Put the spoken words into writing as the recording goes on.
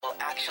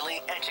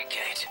actually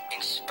educate,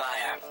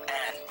 inspire,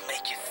 and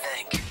make you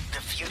think.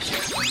 The future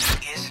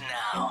is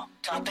now.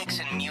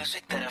 Topics and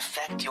music that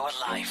affect your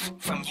life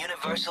from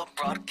Universal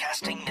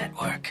Broadcasting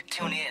Network.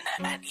 Tune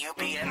in at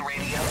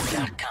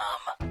ubnradio.com.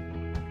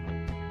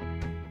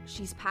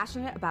 She's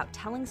passionate about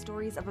telling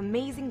stories of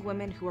amazing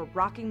women who are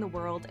rocking the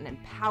world and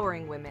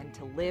empowering women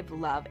to live,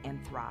 love,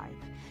 and thrive.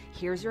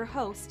 Here's your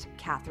host,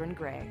 Catherine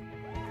Gray.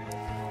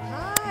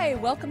 Hi,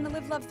 welcome to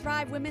Live, Love,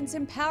 Thrive Women's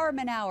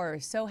Empowerment Hour.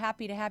 So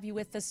happy to have you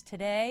with us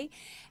today.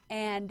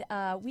 And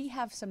we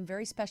have some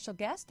very special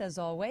guests, as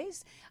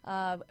always.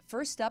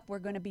 First up, we're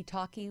going to be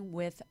talking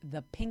with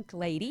the Pink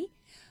Lady,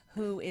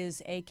 who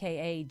is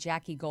AKA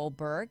Jackie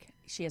Goldberg.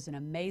 She has an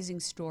amazing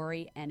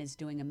story and is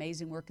doing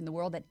amazing work in the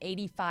world at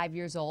 85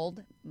 years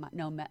old,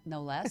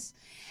 no less.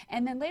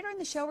 And then later in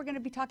the show, we're going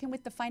to be talking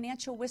with the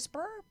financial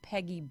whisperer,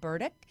 Pegi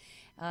Burdick.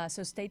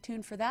 So stay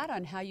tuned for that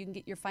on how you can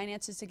get your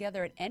finances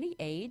together at any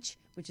age,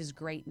 which is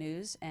great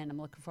news, and I'm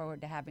looking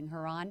forward to having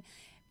her on.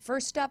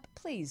 First up,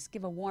 please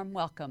give a warm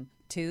welcome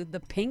to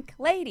the Pink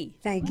Lady.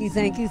 Thank you,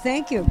 thank you,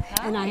 thank you.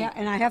 Hi.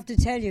 And I have to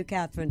tell you,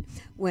 Catherine,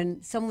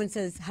 when someone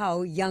says,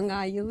 how young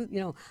are you? You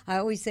know, I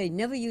always say,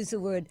 never use the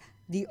word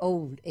the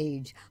old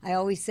age. I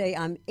always say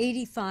I'm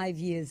 85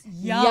 years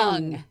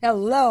young.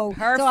 Hello.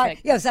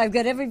 Perfect. So yes, I've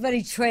got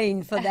everybody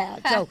trained for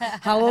that. So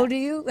how old are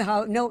you?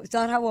 No, it's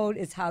not how old,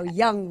 it's how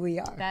young we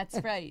are. That's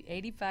right,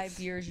 85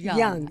 years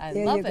young.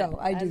 There love you go. it.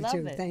 I do love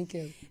too. it. Thank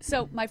you.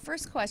 So my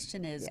first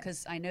question is, Yes.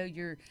 because I know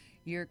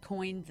you're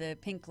coined the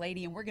Pink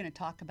Lady, and we're going to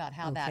talk about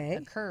how that Okay.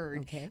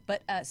 occurred. Okay.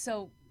 But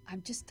so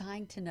I'm just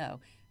dying to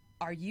know,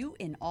 are you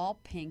in all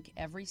pink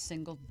every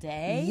single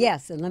day?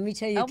 Yes, and let me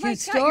tell you a Oh my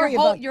cute God, story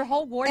about your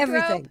whole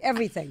wardrobe?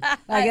 Everything.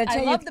 I gotta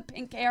tell love you, the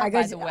pink hair,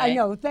 by the way. I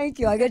know, thank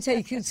you. I got to tell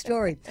you a cute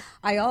story.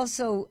 I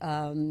also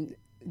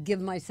give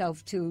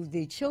myself to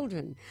the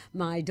children.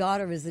 My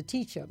daughter is a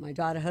teacher, my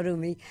daughter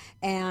Harumi,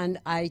 and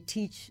I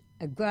teach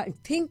a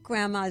Pink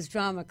Grandma's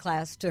drama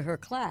class to her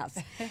class.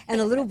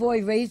 And a little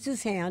boy raised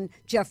his hand,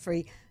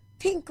 Jeffrey,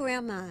 Pink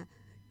Grandma,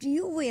 do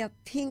you wear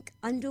pink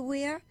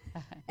underwear?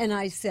 And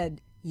I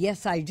said,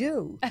 yes, I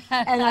do.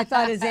 And I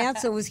thought his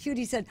answer was cute.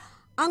 He said,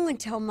 I'm going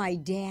to tell my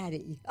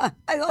daddy.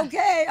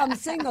 Okay, I'm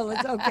single.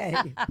 It's okay.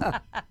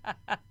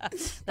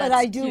 But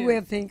I do cute.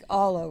 wear pink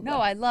all over. No,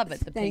 I love it.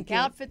 The Thank pink you.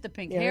 outfit, the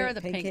pink Yeah, hair,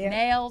 the pink hair.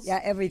 nails. Yeah,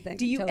 everything.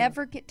 Do you Totally.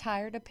 ever get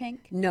tired of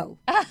pink? No.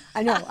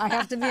 I know. I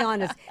have to be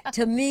honest.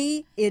 To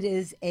me, it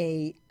is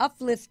a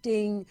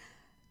uplifting,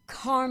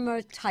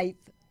 karma type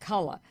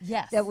color.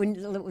 Yes. That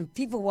when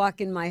people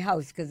walk in my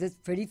house, because it's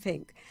pretty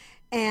pink,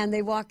 and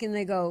they walk in,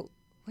 they go,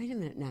 wait a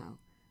minute now.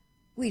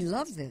 We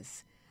love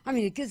this. I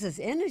mean, it gives us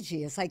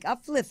energy. It's like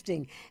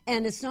uplifting,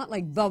 and it's not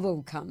like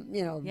bubblegum,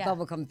 Yeah.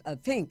 bubblegum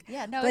pink.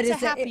 Yeah, no, but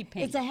it's a happy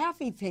pink. It's a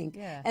happy pink,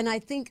 Yeah. and I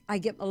think I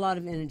get a lot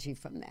of energy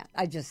from that.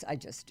 I just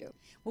do.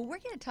 Well, we're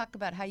going to talk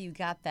about how you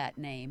got that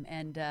name,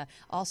 and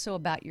also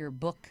about your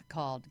book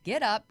called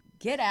Get Up,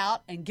 Get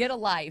Out, and Get a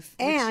Life.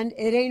 And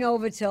it ain't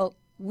over till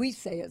we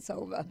say it's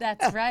over.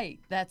 That's right.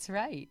 That's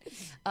right.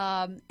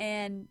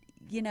 And,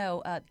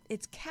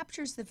 it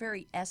captures the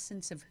very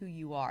essence of who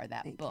you are,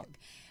 that Thank book.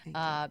 you.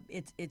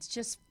 It's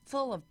just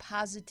full of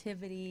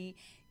positivity.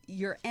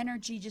 Your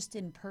energy just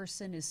in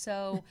person is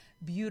so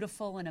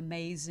beautiful and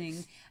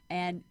amazing.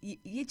 And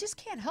you just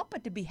can't help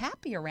but to be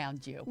happy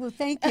around you. Well,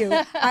 thank you.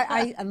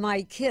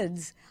 My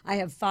kids, I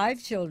have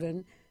 5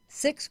 children,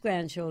 6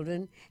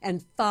 grandchildren,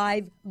 and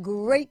 5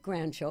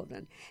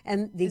 great-grandchildren.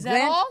 And Is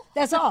that all?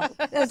 That's all.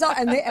 That's all.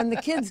 And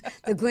the kids,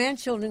 the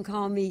grandchildren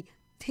call me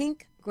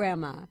Pink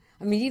Grandma.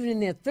 I mean, even in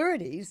their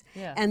 30s.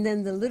 Yeah. And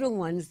then the little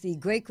ones, the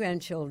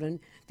great-grandchildren,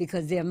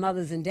 because their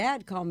mothers and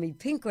dad call me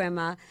Pink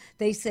Grandma,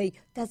 they say,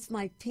 that's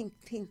my pink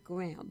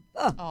gram.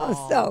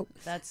 Oh,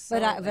 that's so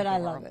but I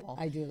love it. adorable.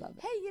 I do love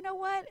it. Hey, you know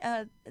what?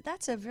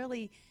 That's a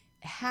really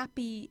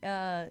happy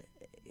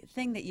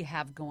thing that you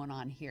have going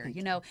on here.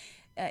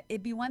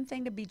 It'd be one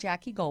thing to be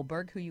Jackie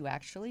Goldberg, who you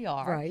actually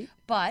are. Right.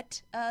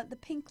 But the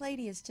Pink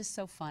Lady is just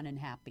so fun and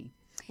happy.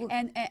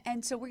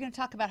 And so we're going to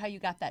talk about how you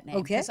got that name.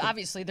 Okay. Because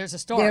obviously there's a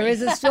story. There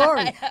is a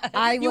story.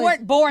 You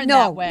weren't born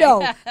that way.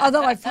 No,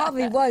 although I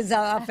probably was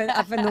up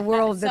in the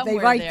world that they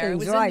Somewhere write there. It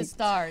things was right. in the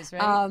stars,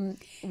 right?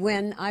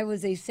 When I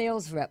was a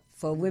sales rep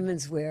for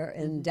women's wear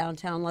in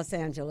downtown Los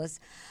Angeles,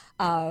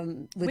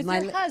 With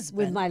your husband.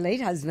 with my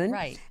late husband,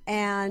 Right.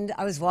 And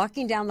I was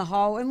walking down the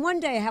hall, and one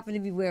day I happened to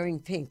be wearing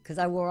pink because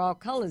I wore all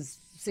colors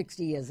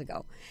 60 years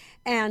ago,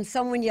 and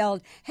someone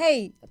yelled,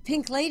 "Hey,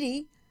 Pink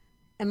Lady!"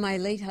 And my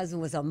late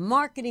husband was a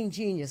marketing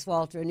genius,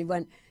 Walter, and he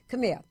went,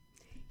 "Come here.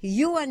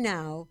 You are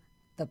now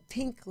the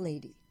Pink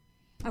Lady."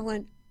 I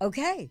went,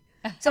 "Okay."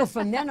 So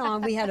from then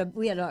on, we had a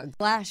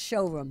glass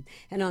showroom,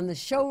 and on the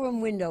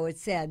showroom window it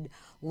said,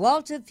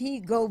 "Walter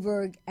P.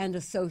 Goldberg and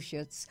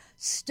Associates,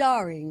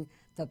 starring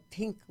the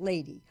Pink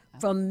Lady."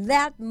 From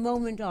that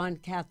moment on,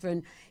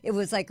 Catherine, it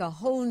was like a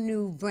whole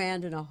new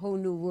brand and a whole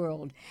new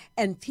world,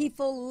 and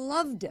people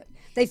loved it.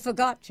 They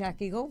forgot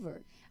Jackie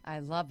Goldberg. I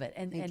love it.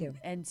 Thank you.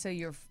 And so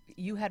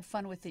you had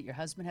fun with it. Your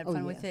husband had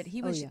fun with yes. it.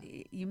 He Oh, was. yeah.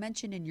 You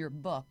mentioned in your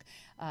book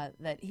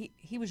that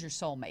he was your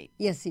soulmate.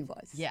 Yes, he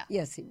was. Yeah.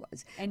 Yes, he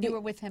was. And you were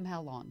with him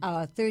how long?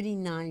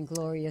 39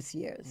 glorious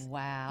years.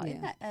 Wow. Yeah.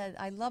 Isn't that,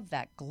 I love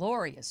that.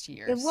 Glorious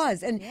years. It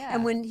was. And Yeah.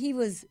 and when he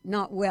was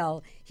not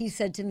well, he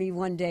said to me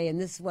one day, and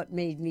this is what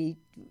made me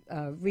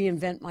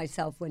reinvent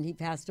myself when he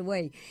passed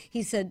away.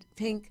 He said,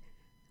 Pink,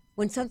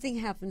 when something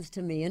happens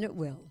to me, and it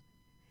will,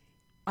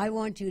 I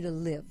want you to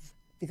live,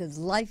 because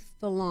life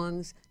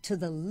belongs to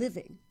the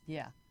living.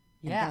 Yeah.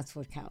 And Yeah. that's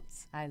what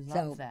counts. I love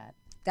So that.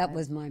 That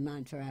was my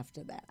mantra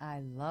after that. I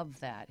love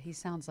that. He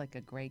sounds like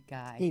a great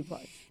guy. He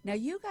was. Now,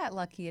 you got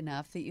lucky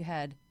enough that you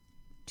had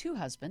 2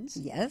 husbands.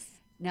 Yes.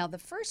 Now, the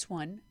first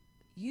one,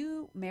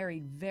 you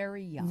married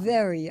very young.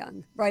 Very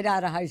young, right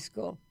out of high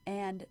school.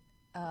 And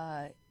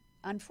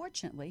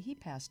unfortunately, he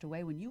passed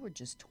away when you were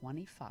just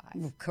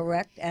 25.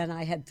 Correct. And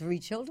I had 3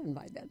 children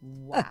by then.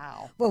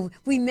 Wow. Well,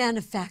 we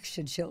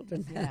manufactured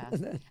children.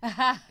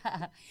 Yeah.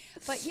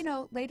 But, you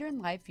know, later in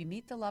life, you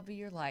meet the love of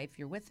your life.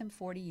 You're with him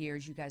 40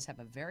 years. You guys have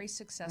a very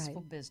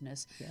successful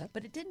business. Yep.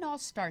 But it didn't all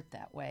start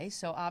that way.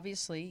 So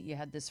obviously, you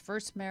had this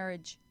first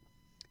marriage.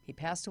 He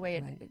passed away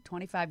at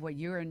 25. What,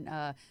 you're in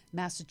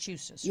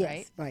Massachusetts, right?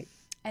 Yes, right.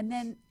 And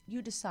then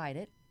you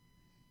decided,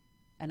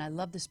 and I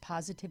love this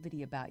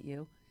positivity about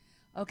you,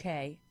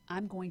 okay,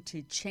 I'm going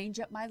to change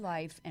up my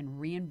life and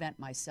reinvent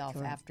myself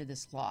after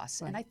this loss.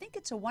 And I think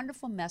it's a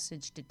wonderful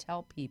message to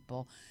tell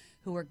people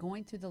who are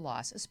going through the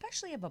loss,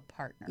 especially of a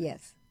partner,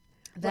 Yes.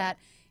 that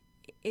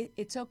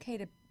it's okay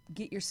to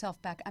get yourself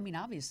back. I mean,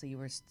 obviously, you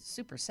were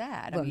super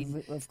sad. Well, I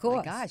mean, of course.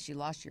 my gosh, you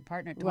lost your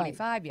partner at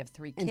 25. You have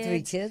 3 kids. And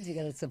 3 kids, you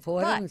got to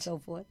support them and But so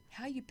forth.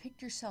 how you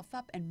picked yourself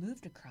up and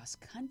moved across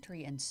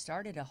country and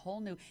started a whole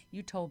new,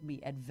 you told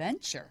me,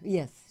 adventure.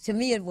 Yes, to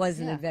me it was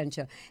an Yeah.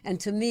 adventure. And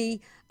to me,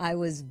 I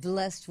was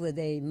blessed with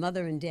a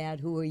mother and dad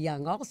who were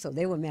young also.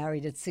 They were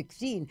married at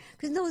 16.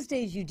 Because in those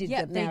days you did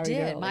Yeah, get they married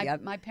did. early.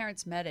 My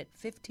parents met at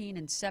 15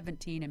 and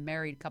 17 and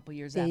married a couple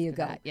years There after you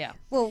go. that. Yeah.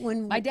 Well,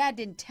 when My dad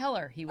didn't tell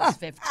her he was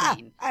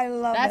 15. I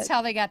love That's it.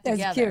 how they got That's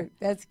together. cute.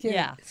 That's cute.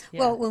 Yeah,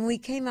 Well, yeah. when we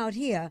came out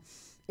here,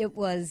 it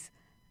was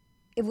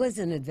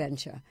an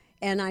adventure.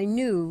 And I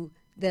knew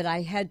that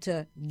I had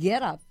to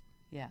get up.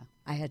 Yeah.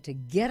 I had to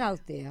get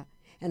out there,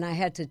 and I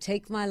had to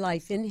take my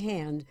life in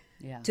hand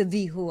Yeah. to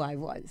be who I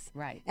was.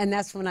 Right. And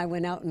that's when I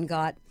went out and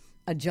got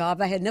a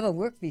job. I had never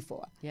worked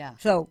before. Yeah.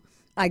 So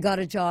I got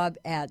a job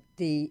at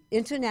the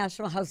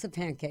International House of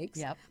Pancakes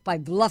Yep. by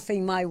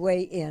bluffing my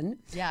way in.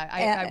 Yeah,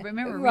 I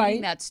remember right.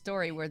 reading that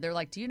story where they're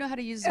like, "Do you know how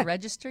to use the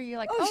register?" You're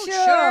like, "Oh, sure.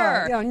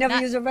 sure." You know, never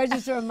Not- used a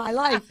register in my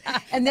life.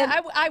 And then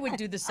I would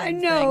do the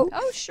same know. thing.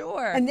 Oh,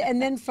 sure. and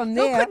then from Who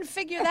there, couldn't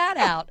figure that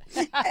out?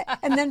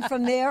 and then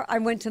from there, I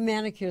went to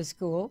manicure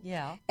school.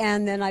 Yeah.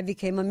 And then I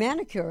became a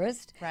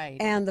manicurist. Right.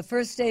 And the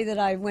first day that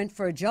I went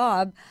for a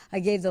job,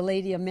 I gave the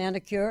lady a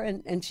manicure,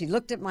 and she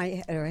looked at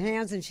her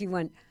hands, and she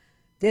went,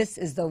 "This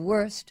is the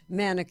worst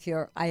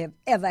manicure I have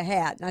ever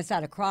had." And I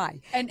started to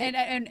cry. And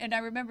I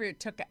remember it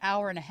took an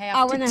hour and a half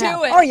Hour to and a do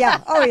half. it. Oh,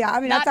 yeah. Oh, yeah. I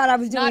mean, I Not- thought I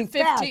was doing not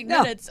 15 fast.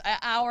 No. minutes, an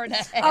hour and a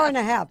half. Hour and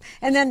a half.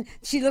 And then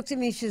she looked at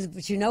me, she says,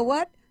 "But you know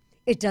what?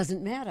 It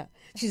doesn't matter."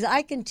 She said,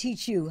 "I can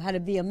teach you how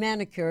to be a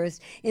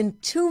manicurist in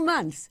 2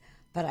 months,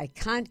 but I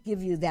can't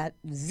give you that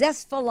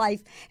zest for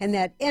life and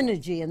that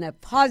energy and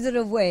that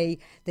positive way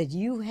that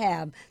you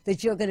have,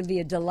 that you're going to be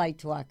a delight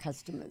to our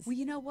customers." Well,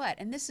 you know what?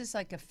 And this is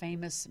like a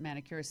famous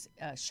manicurist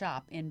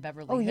shop in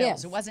Beverly Oh, Hills.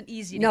 yes. It wasn't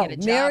easy to No, get a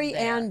job Mary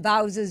there. Ann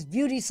Bowser's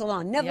Beauty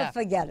Salon. Never Yeah.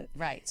 forget it.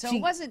 Right. So She-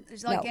 it wasn't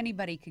it's like no.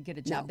 anybody could get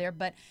a job No. there,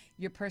 but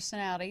your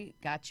personality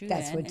got you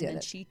That's in, what and did then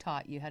it. she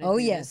taught you how to Oh,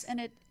 do yes. this. And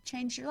it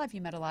changed your life.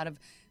 You met a lot of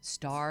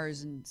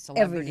stars and Everything.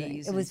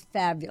 celebrities. It was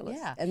fabulous.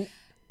 Yeah. And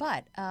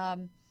But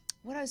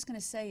what I was going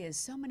to say is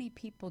so many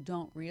people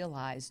don't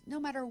realize, no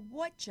matter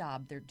what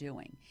job they're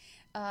doing,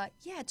 yeah,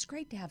 it's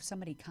great to have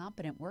somebody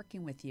competent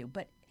working with you,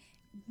 but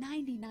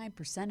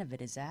 99% of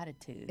it is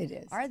attitude. It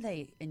is. Are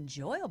they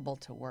enjoyable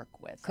to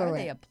work with? Are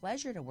they Correct. a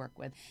pleasure to work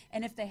with?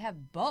 And if they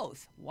have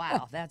both,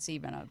 wow, that's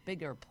even a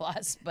bigger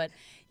plus. But,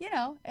 you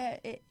know,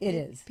 it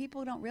is.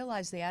 People don't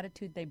realize the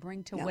attitude they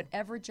bring to No.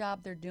 whatever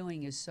job they're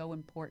doing is so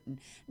important,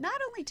 not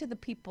only to the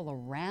people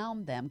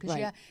around them, because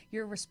Right.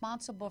 you're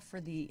responsible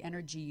for the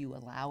energy you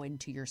allow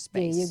into your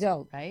space. you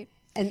go. Right?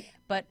 and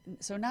But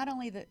so not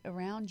only the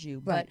around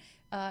you, Right.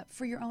 but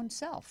for your own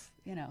self,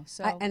 you know.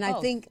 So I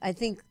both.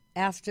 think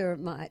after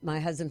my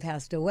husband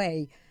passed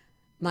away,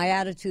 my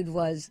attitude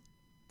was,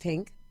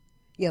 Pink,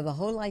 you have a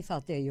whole life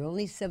out there. You're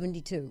only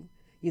 72.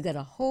 You got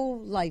a whole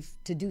life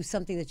to do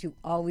something that you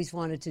always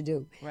wanted to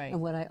do. Right.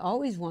 And what I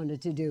always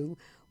wanted to do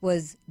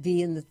was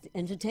be in the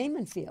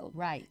entertainment field.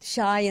 Right.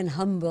 Shy and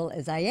humble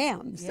as I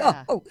am.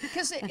 Yeah. So,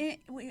 Because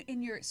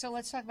in your so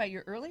let's talk about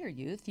your earlier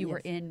youth. You were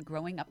in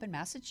growing up in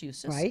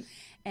Massachusetts, Right.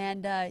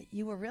 And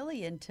you were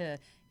really into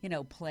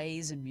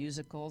plays and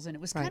musicals, and it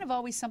was Right. kind of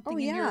always something Oh,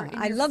 in yeah. your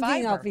I love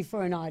being out fiber.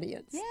 before an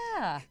audience.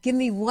 Yeah. Give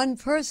me one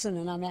person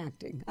and I'm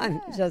acting.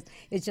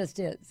 It just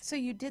is. So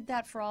you did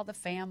that for all the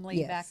family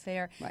Yes, back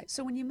there. right.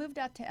 So when you moved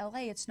out to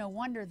LA, it's no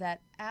wonder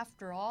that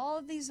after all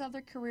of these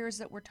other careers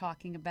that we're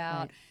talking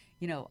about,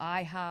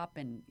 IHOP,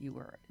 and you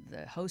were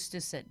the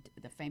hostess at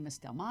the famous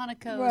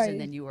Delmonico's, Right. and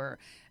then you were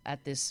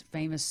at this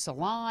famous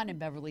salon in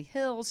Beverly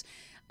Hills,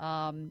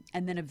 and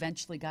then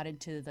eventually got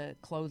into the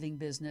clothing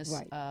business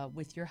Right.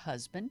 with your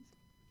husband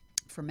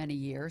for many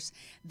years,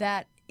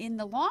 that in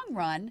the long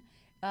run,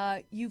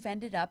 you've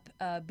ended up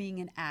being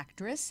an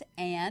actress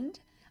and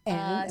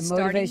And a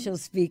starting- motivational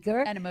speaker.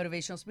 and a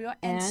motivational speaker,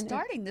 and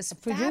starting this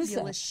producer.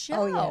 fabulous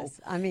show Oh,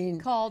 yes. I mean,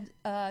 called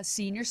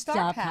Senior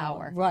Star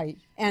Power. Right.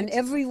 And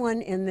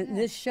everyone in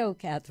this show,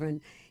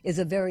 Catherine, is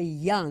a very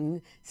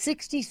young,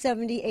 60,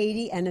 70,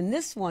 80. And in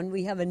this one,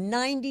 we have a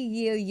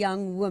 90-year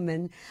young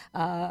woman,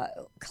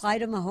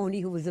 Clyda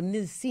Mahoney, who was a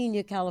Miss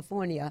Senior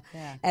California,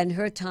 Yeah. and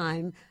her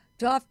time,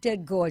 drop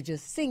dead gorgeous,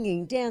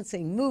 singing,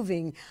 dancing,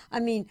 moving. I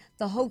mean,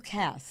 the whole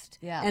cast.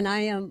 Yeah. And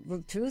I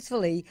am,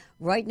 truthfully,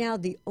 right now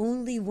the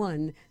only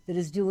one that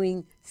is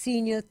doing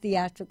senior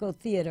theatrical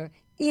theater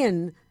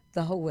in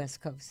the whole West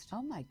Coast.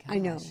 Oh my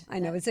gosh! I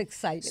know. It's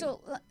exciting.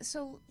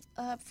 So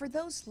for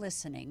those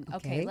listening,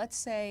 okay, let's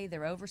say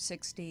they're over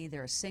 60,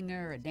 they're a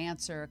singer, a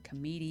dancer, a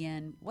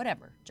comedian,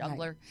 whatever,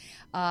 juggler.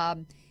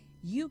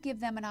 You give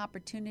them an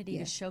opportunity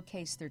to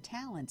showcase their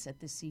talents at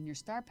the Senior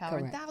Star Power,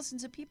 and Correct.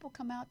 thousands of people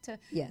come out to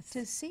Yes.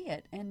 see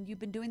it. And you've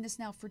been doing this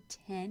now for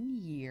 10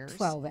 years.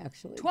 12,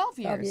 actually. 12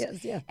 years. 12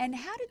 years, yeah. And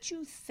how did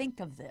you think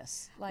of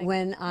this? Like,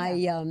 When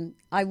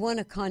I won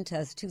a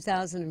contest,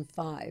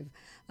 2005,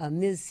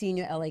 Ms.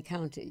 Senior LA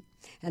County,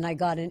 and I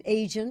got an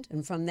agent,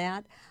 and from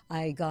that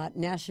I got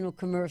national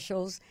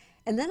commercials,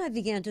 and then I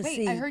began to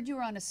see. I heard you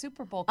were on a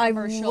Super Bowl I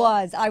commercial.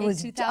 was. I in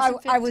was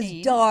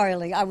 2015.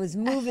 darling. I was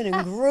moving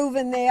and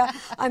grooving there.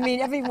 I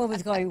mean, everyone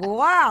was going,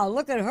 "Wow,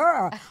 look at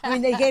her!" I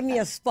mean, they gave me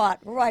a spot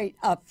right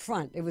up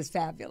front. It was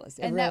fabulous.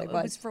 It And really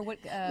that was for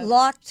what?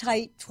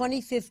 Loctite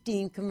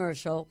 2015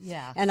 commercial.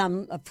 Yeah. And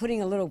I'm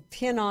putting a little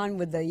pin on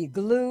with the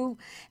glue,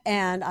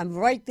 and I'm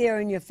right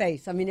there in your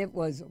face. I mean, it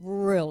was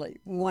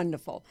really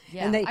wonderful.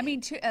 Yeah, And I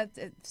mean,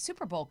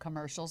 Super Bowl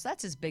commercials,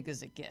 that's as big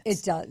as it gets.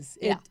 it does.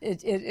 Yeah. I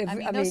I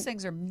mean, those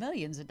things are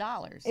millions of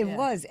dollars. It Yeah.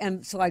 was.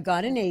 And so I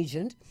got an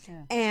agent.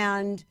 Yeah.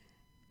 And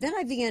then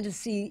I began to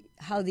see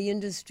how the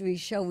industry,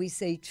 shall we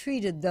say,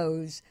 treated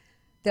those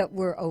that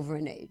were over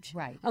an age.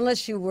 Right.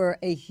 Unless you were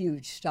a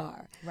huge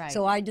star. Right.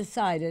 So I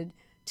decided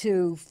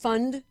to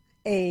fund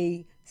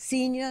a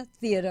senior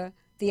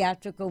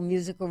theatrical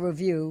musical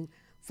review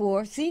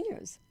for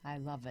seniors. I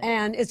love it.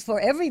 And it's for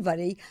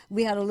everybody.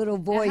 We had a little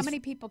Now, boy. how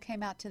many people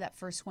came out to that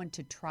first one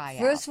to try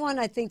First out? one,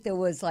 I think there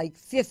was like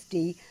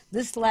 50.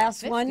 This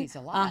last one, 50's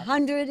a lot.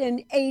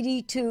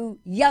 182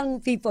 young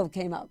people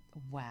came out.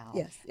 Wow.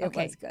 Yes, it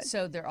okay, was good.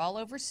 So they're all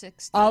over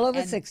 60. All over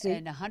and, 60.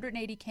 And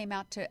 180 came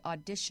out to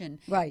audition.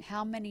 Right.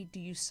 How many do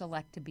you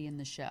select to be in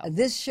the show?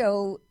 This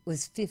show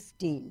was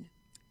 15.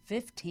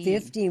 15.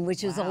 15,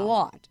 which is a Wow.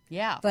 lot.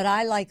 Yeah. But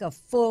I like a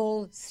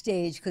full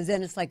stage because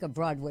then it's like a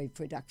Broadway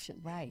production.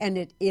 Right. And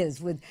it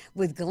is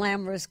with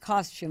glamorous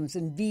costumes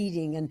and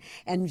beading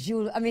and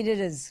jewelry. I mean, it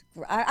is.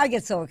 I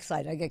get so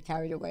excited. I get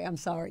carried away. I'm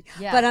sorry.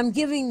 Yeah. But I'm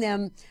giving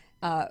them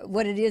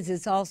what it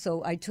is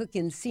also I took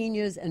in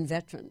seniors and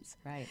veterans.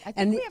 Right. I think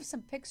And we have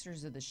some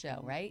pictures of the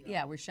show, right?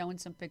 Yeah, we're showing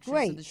some pictures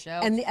Great. of the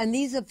show. And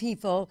these are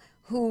people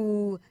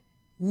who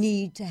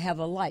need to have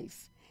a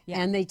life. Yeah.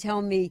 And they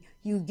tell me,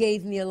 you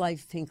gave me a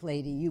life, Pink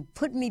Lady. You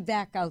put me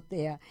back out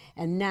there,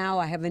 and now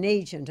I have an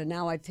agent, and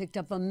now I picked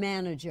up a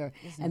manager.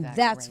 Isn't And that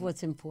that's great?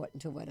 what's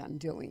important to what I'm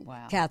doing,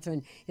 Wow.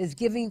 Catherine, is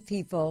giving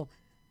people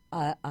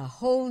a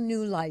whole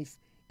new life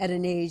at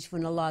an age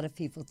when a lot of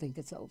people think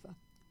it's over.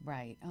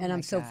 Right. Oh And my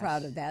I'm so gosh.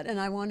 proud of that,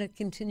 and I want to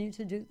continue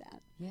to do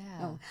that. Yeah.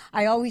 Oh,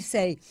 I always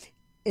say,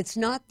 it's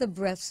not the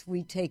breaths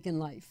we take in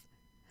life,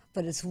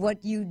 but it's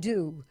what you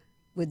do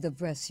with the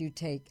breaths you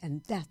take,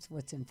 and that's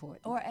what's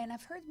important. And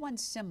I've heard one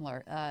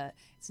similar.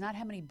 It's not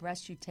how many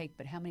breaths you take,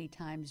 but how many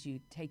times you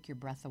take your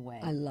breath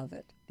away. I love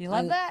it. Do you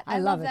love that? I I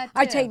love love it. that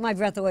I too. take my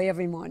breath away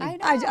every morning. I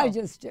I know.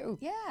 just do.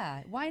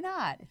 Yeah. Why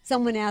not?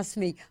 Someone asked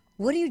me,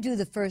 what do you do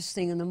the first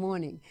thing in the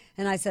morning?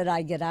 And I said,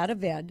 I get out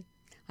of bed,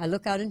 I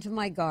look out into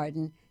my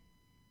garden,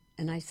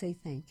 and I say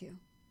thank you.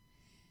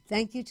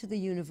 Thank you to the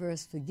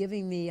universe for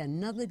giving me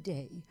another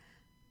day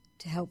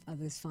to help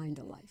others find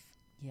a life.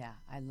 Yeah,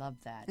 I love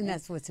that. And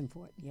that's what's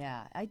important.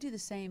 Yeah, I do the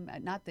same,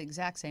 not the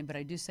exact same, but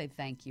I do say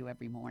thank you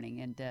every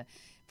morning. And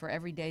for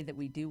every day that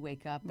we do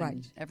wake up and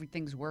Right.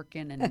 everything's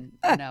working and,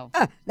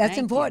 That's thank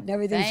important. you.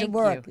 Everything should Thank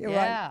work. you. You're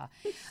right.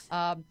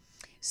 Yeah.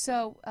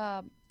 So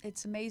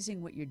it's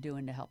amazing what you're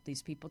doing to help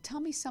these people. Tell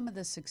me some of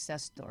the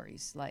success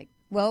stories. Like,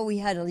 Well, we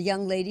had a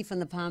young lady from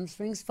the Palm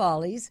Springs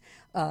Follies.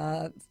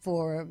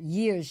 For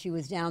years she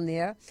was down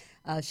there.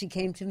 She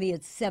came to me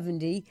at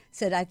 70,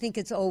 said, I think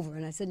it's over.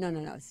 And I said, no,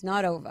 it's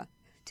not over.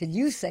 till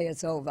you say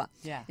it's over.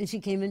 Yeah. And she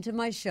came into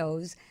my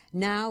shows.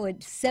 Now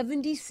at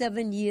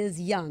 77 years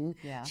young,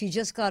 Yeah. she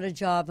just got a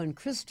job on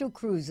Crystal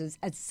Cruises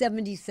at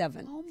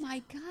 77. Oh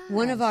my gosh.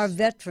 One of our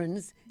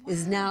veterans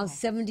is now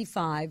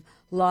 75,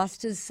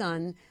 lost his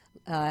son,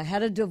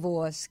 had a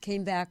divorce,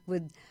 came back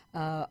with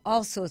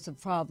all sorts of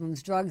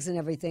problems, drugs and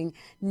everything,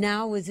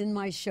 now is in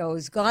my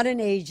shows, got an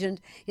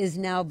agent, is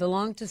now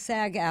belonged to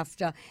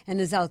SAG-AFTRA,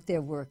 and is out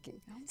there working.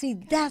 See,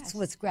 that's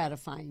what's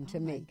gratifying to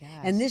me.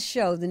 And this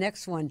show, the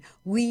next one,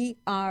 We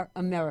Are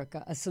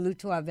America, a salute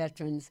to our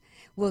veterans,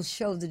 will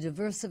show the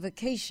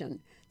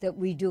diversification that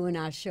we do in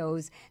our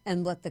shows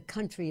and what the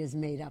country is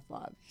made up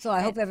of. So I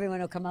hope everyone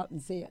will come out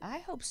and see it. I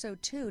hope so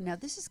too. Now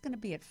this is going to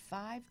be at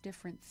 5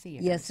 different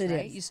theaters. Yes, it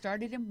right? is. You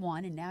started in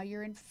 1 and now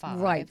you're in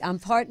 5. Right. I'm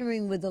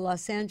partnering with the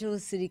Los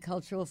Angeles City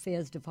Cultural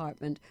Affairs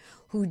Department,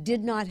 who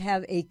did not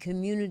have a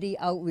community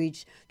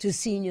outreach to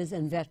seniors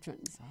and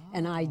veterans,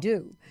 and I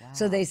do.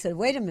 So they said,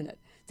 wait a minute,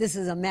 this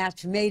is a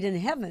match made in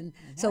heaven,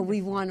 so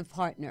we want to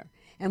partner.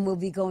 And we'll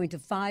be going to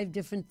 5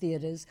 different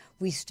theaters.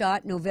 We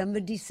start November,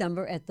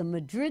 December at the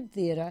Madrid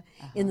Theater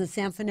in the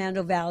San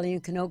Fernando Valley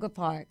in Canoga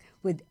Park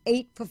with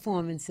 8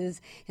 performances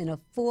in a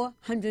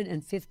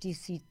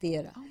 450-seat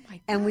theater. Oh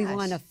my And we gosh.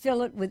 want to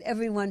fill it with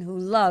everyone who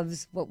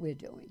loves what we're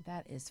doing.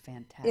 That is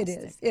fantastic.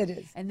 It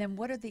is. And then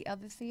what are the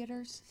other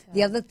theaters?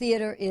 The other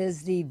theater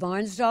is the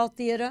Barnsdall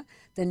Theater,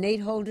 the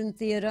Nate Holden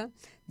Theater,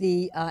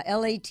 the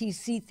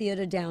LATC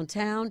Theater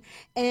downtown,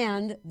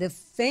 and the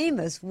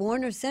famous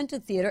Warner Center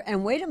Theater.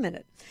 And wait a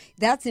minute,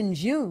 that's in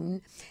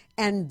June.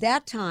 And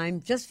that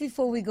time, just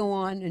before we go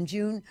on in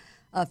June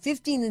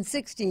 15 and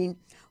 16,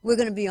 we're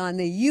going to be on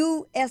the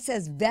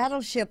USS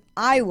Battleship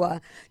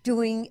Iowa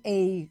doing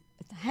a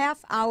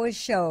half-hour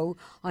show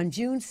on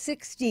June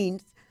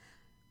 16th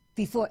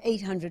before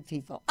 800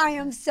 people. I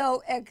am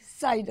so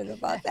excited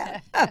about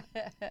that.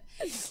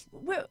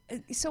 Well,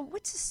 so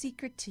what's the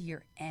secret to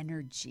your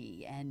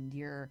energy and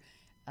your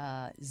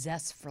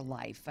zest for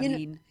life?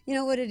 You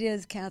know what it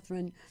is,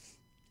 Catherine?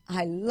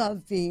 I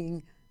love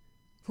being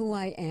who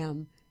I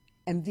am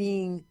and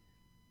being,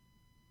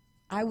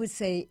 I would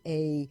say,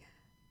 a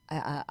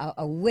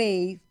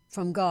way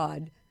from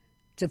God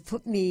to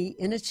put me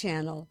in a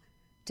channel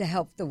to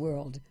help the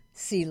world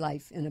see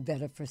life in a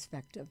better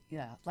perspective.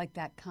 Yeah, like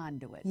that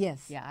conduit.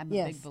 Yes. Yeah, I'm a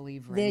yes. big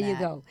believer there in that. you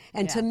go.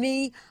 And to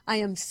me, I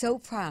am so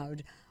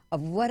proud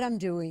of what I'm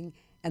doing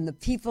and the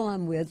people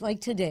I'm with. Like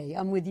today,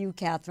 I'm with you,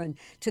 Catherine.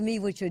 To me,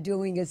 what you're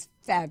doing is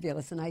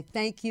fabulous. And I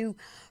thank you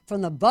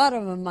from the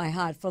bottom of my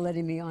heart for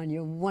letting me on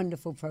your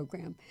wonderful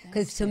program.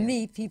 Because to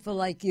me, people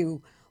like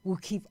you will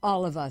keep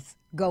all of us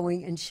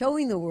going and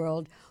showing the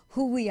world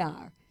who we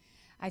are.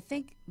 I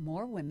think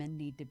more women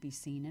need to be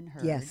seen and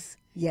heard. Yes,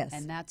 yes.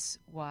 And that's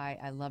why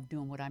I love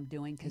doing what I'm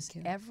doing, because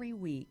every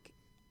week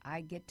I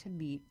get to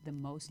meet the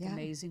most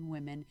amazing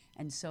women,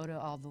 and so do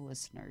all the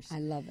listeners. I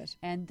love it.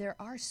 And there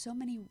are so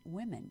many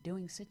women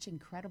doing such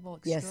incredible,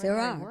 Yes, there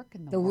extraordinary are. work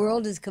in the The world.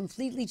 world is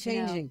completely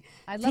changing.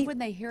 I love when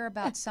they hear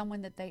about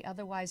someone that they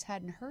otherwise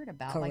hadn't heard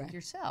about, like Correct.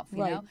 yourself.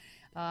 You Right. know,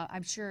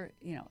 I'm sure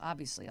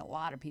obviously a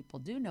lot of people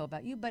do know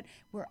about you, but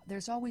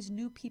there's always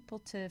new people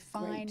to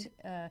find.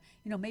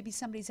 Maybe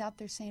somebody's out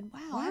there saying, "Wow,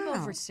 I'm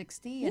Wow. over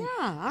 60, and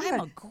Yeah, I'm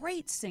a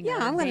great singer." Yeah,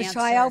 I'm going to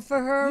try out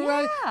for her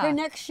Yeah.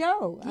 next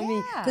show. I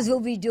mean, Yeah. because we'll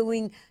be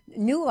doing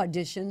new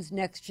auditions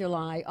next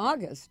July,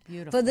 August,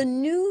 Beautiful. for the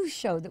new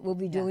show that we'll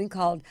be doing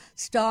called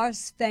Star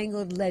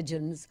Spangled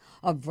Legends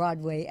of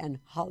Broadway and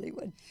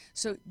Hollywood.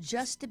 So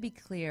just to be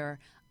clear,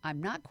 I'm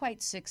not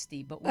quite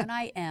 60, but when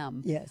I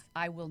am, Yes.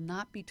 I will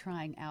not be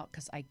trying out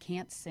because I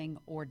can't sing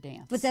or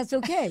dance. But that's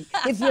okay.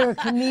 If you're a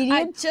comedian,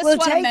 I just we'll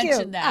want to take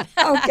mention you. that.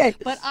 Okay.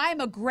 But I'm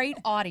a great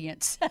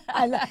audience.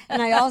 And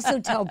I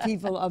also tell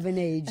people of an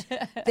age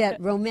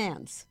that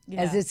romance,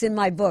 as Yeah. it's in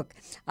my book,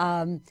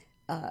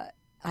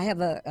 I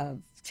have a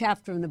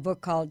chapter in the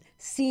book called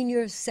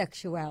Senior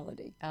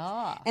Sexuality.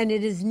 And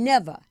it is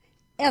never,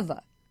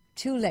 ever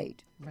too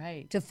late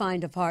Right. to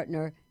find a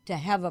partner, to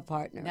have a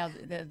partner. Now,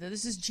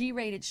 this is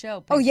G-rated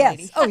show. Oh, Peg yes.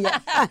 Lady. Oh, yeah.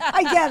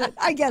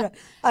 I get it.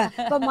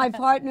 But my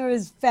partner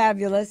is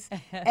fabulous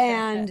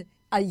and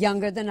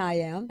younger than I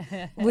am,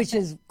 which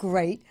is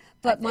great.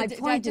 But my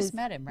point I is... just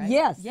met him, right?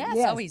 Yes. Yes.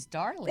 yes. Oh, he's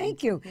darling.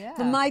 Thank you. Yeah.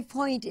 But my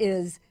point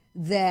is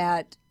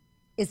that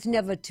it's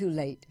never too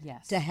late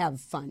Yes. to have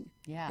fun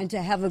Yeah. and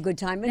to have a good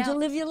time and to Now-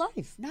 live your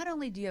life. Not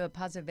only do you have a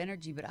positive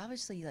energy, but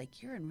obviously,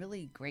 like, you're in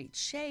really great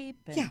shape.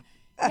 And, Yeah.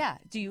 Yeah.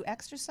 Do you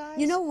exercise?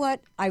 You know what?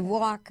 I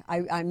walk.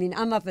 I mean,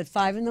 I'm up at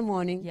 5 in the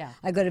morning. Yeah.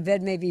 I go to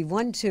bed maybe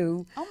 1,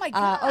 2. Oh my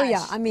Oh yeah.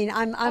 gosh. I mean,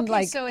 I'm Okay,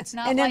 like so it's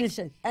not an like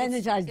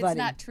energized it's buddy.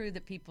 not true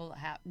that people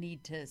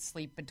need to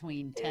sleep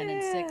between 10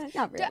 and 6.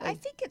 not really. I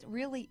think it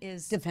really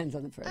is. Depends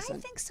on the person. I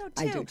think so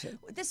too. I do too.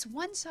 This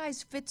one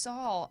size fits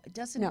all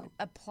doesn't No.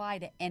 apply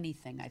to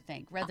anything. I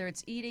think whether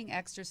it's eating,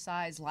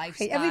 exercise,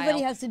 lifestyle. Hey,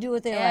 everybody has to do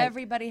what they like.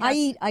 Everybody has. I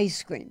eat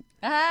ice cream.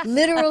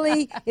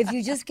 Literally, if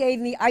you just gave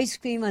me ice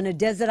cream on a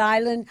desert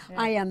island,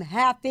 I am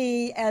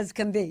happy as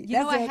can be. You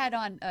know, That's I it. had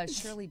on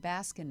Shirley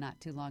Baskin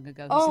not too long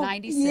ago. Who's Oh,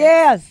 96.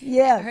 yes,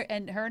 yes. Her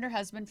and her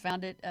husband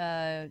founded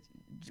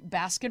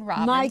Baskin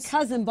Robbins. My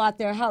cousin bought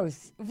their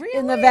house in the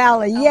Really?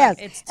 valley. Oh, yes,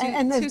 it's too-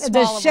 and too the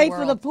small of a shape of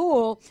the world.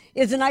 pool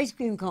is an ice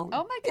cream cone.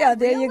 Oh my God! Yeah,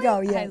 there you really? go.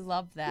 Yes. I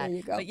love that. There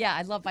you go. But yeah,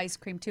 I love ice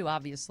cream too,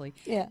 obviously.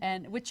 Yeah.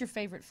 And what's your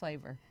favorite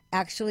flavor?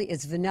 Actually,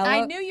 it's vanilla.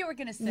 I knew you were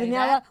going to say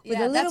vanilla that. with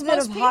Yeah, a little that's bit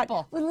most of people.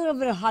 hot, with a little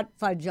bit of hot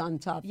fudge on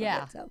top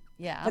Yeah, of it. So.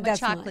 yeah. But I'm a that's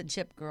chocolate mine.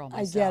 chip girl I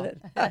myself.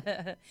 get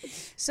it.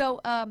 So,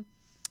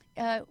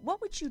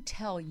 what would you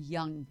tell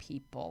young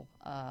people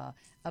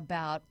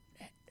about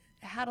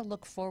how to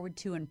look forward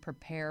to and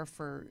prepare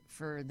for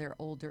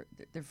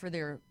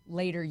their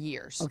later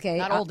years? Okay,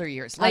 not older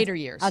years, later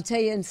years. I'll tell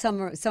you in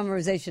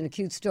summarization a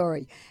cute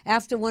story.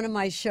 After one of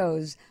my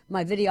shows,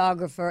 my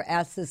videographer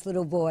asked this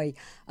little boy,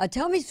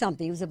 "Tell me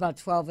something." He was about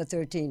 12 or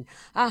 13.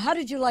 How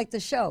did you like the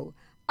show?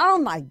 Oh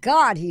my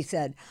God, he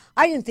said.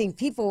 I didn't think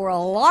people were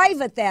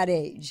alive at that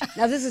age.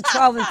 Now this is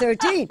 12 and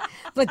 13.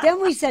 But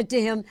then we said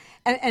to him,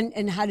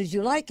 and how did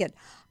you like it?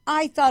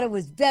 I thought it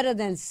was better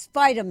than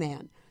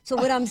Spider-Man. So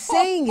what I'm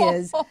saying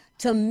is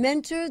to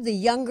mentor the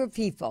younger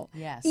people,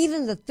 Yes.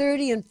 even the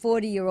 30 and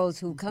 40-year-olds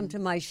who come to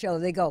my show,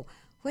 they go,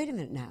 wait a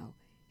minute now.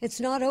 It's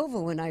not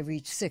over when I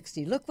reach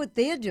 60. Look what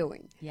they're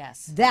doing.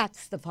 Yes.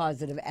 That's the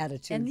positive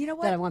attitude And you know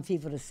that I what? want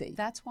people to see.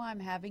 That's why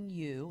I'm having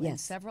you and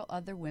Yes. several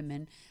other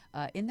women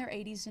in their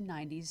 80s and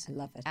 90s I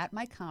love it. at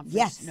my conference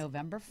Yes.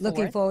 November 4th.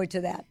 Looking forward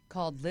to that.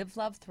 Called Live,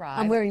 Love, Thrive.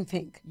 I'm wearing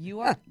pink. You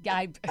are,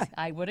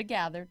 I would have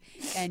gathered,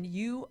 and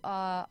you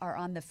are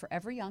on the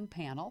Forever Young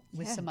panel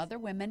with some Yes. other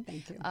women.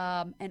 Thank you.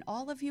 And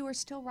all of you are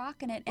still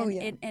rocking it. Oh, And,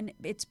 yeah. and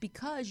it's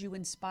because you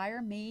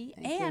inspire me,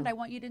 Thank and you. I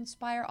want you to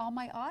inspire all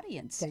my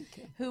audience. Thank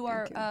you. Who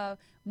Thank are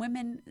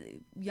women,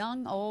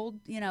 young,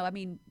 old,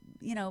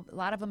 a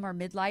lot of them are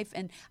midlife,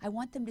 and I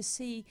want them to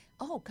see,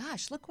 oh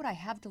gosh, look what I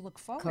have to look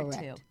forward to.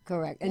 Correct.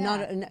 Correct. And Yeah.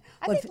 not,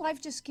 I but think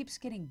life just keeps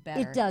getting better.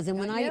 it does. And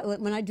don't when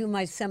you? when I do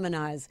my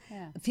seminars,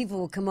 Yeah. people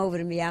will come over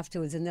to me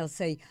afterwards and they'll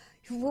say,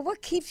 well,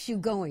 what keeps you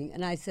going?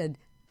 And I said,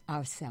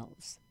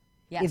 ourselves.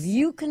 Yes. If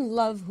you can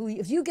love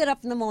if you get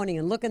up in the morning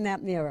and look in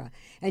that mirror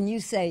and you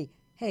say,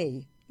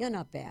 hey, you're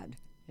not bad,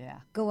 Yeah.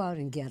 go out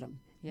and get them.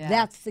 Yeah.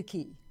 That's the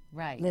key.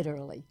 Right.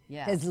 Literally.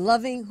 Yeah. Is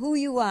loving who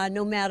you are,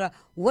 no matter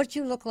what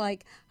you look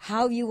like,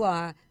 how you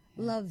are,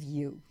 love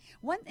you.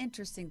 One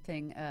interesting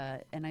thing,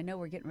 and I know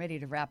we're getting ready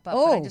to wrap up,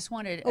 Oh, but I just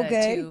wanted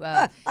okay.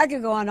 to I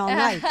could go on all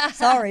night.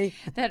 Sorry.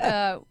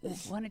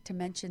 wanted to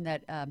mention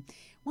that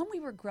when we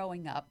were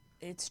growing up,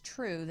 it's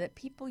true that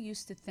people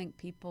used to think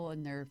people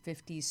in their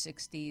 50s,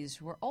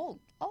 60s were old.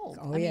 Oh,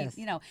 I yes.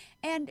 mean,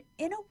 and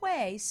in a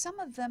way, some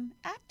of them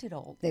acted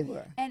old. They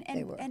were. And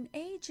They were. and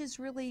age is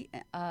really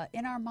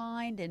in our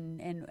mind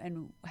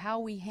and how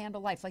we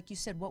handle life. Like you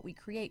said, what we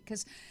create.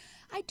 Because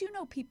I do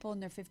know people in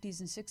their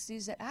 50s and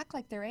 60s that act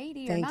like they're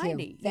 80 Thank or you.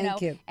 90.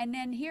 Thank you. And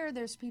then here,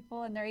 there's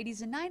people in their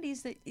 80s and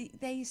 90s that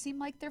they seem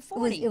like they're It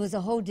 40. was a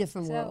whole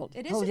different So world.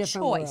 it is whole a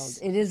different choice.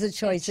 World. It is a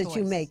choice that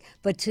you choice. make.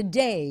 But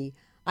today,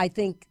 I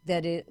think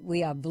that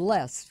we are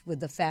blessed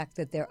with the fact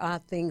that there are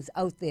things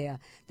out there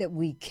that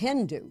we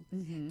can do,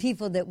 Mm-hmm.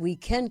 people that we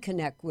can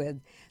connect with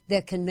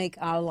that can make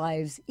our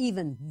lives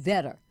even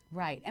better.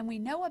 Right. And we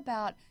know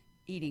about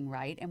eating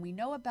right, and we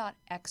know about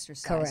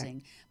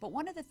exercising. But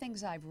one of the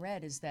things I've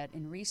read is that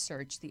in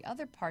research, the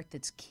other part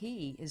that's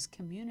key is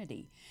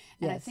community.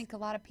 And I Yes. think a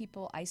lot of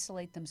people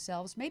isolate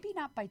themselves, maybe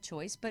not by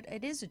choice, but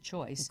it is a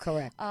choice.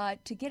 Correct.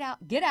 To get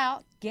out, Get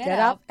up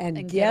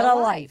and get a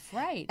life.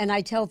 Right. And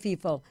I tell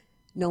people,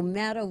 no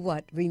matter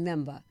what,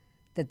 remember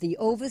that the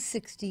over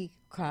 60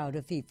 crowd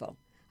of people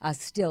are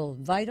still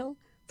vital,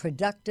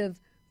 productive,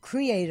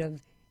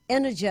 creative,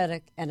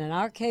 energetic, and in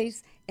our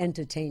case,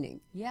 entertaining.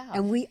 Yeah.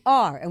 And we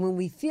are. And when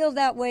we feel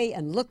that way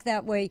and look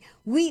that way,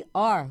 we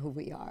are who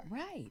we are.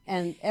 Right.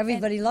 And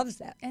everybody loves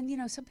that. And,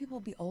 some people will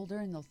be older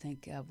and they'll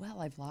think,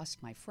 well, I've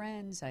lost my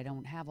friends. I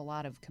don't have a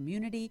lot of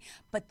community.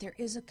 But there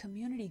is a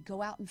community.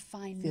 Go out and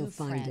find You'll new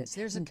find friends. it.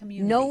 There's a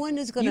community. No one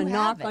is going You to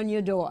have knock it. on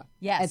your door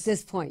Yes. at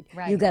this point.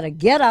 Right. You got to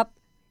get up,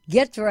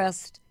 get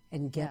dressed,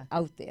 and get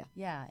out there.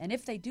 Yeah, and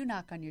if they do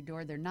knock on your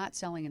door, they're not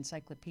selling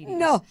encyclopedias.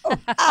 No.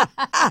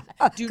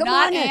 Do Come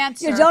not on in.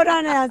 answer. You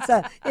don't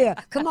answer. Yeah,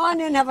 come on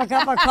in, have a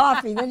cup of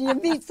coffee. Then you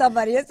meet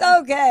somebody. It's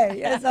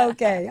okay. It's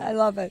okay. I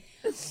love it.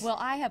 Well,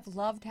 I have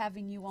loved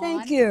having you on.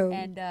 Thank you.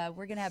 And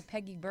we're going to have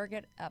Pegi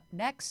Burdick up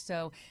next,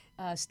 so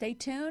stay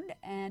tuned,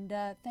 and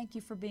thank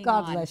you for being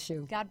on. God bless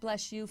you. God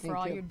bless you for Thank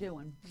all you. you're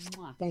doing.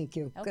 Mwah. Thank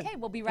you. Okay, Good.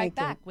 we'll be right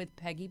Thank you. back with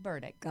Pegi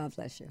Burdick. God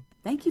bless you.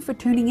 Thank you for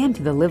tuning in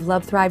to the Live,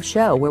 Love, Thrive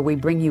show, where we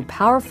bring you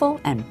powerful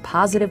and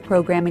positive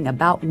programming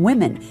about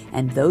women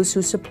and those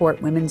who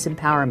support women's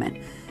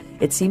empowerment.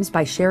 It seems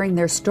by sharing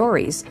their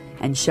stories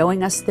and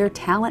showing us their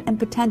talent and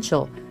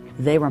potential,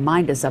 they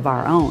remind us of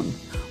our own.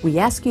 We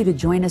ask you to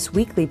join us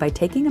weekly by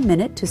taking a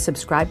minute to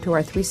subscribe to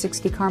our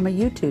 360 Karma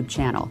YouTube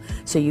channel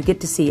so you get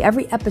to see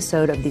every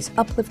episode of these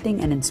uplifting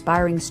and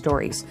inspiring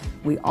stories.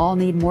 We all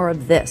need more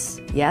of this,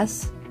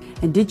 yes?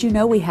 And did you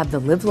know we have the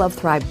Live, Love,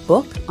 Thrive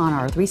book on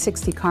our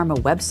 360 Karma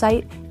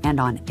website and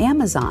on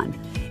Amazon?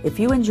 If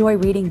you enjoy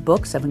reading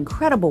books of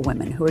incredible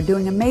women who are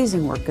doing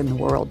amazing work in the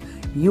world,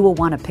 you will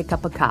want to pick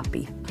up a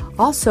copy.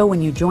 Also,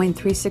 when you join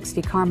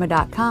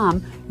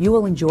 360karma.com, you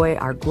will enjoy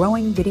our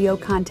growing video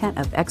content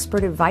of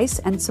expert advice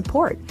and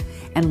support,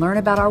 and learn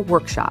about our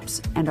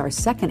workshops and our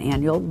second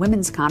annual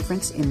Women's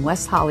Conference in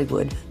West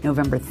Hollywood,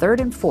 November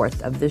 3rd and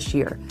 4th of this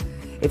year.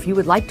 If you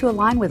would like to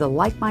align with a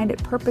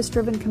like-minded,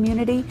 purpose-driven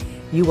community,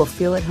 you will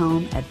feel at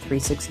home at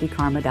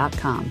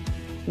 360karma.com.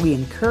 We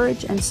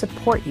encourage and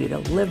support you to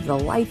live the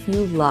life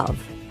you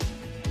love.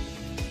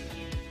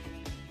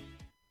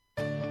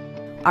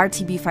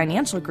 RTB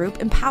Financial Group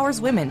empowers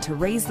women to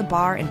raise the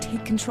bar and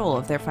take control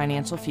of their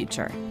financial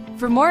future.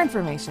 For more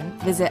information,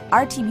 visit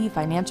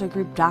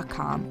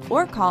rtbfinancialgroup.com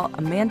or call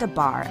Amanda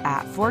Barr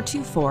at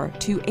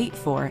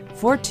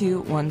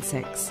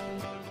 424-284-4216.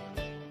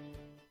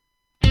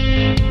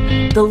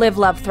 The Live,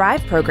 Love,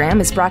 Thrive program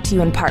is brought to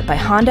you in part by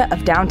Honda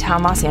of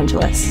downtown Los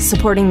Angeles,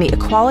 supporting the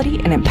equality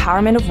and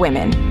empowerment of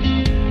women.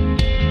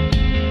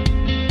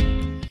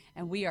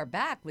 And we are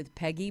back with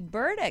Pegi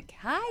Burdick.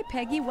 Hi,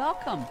 Pegi.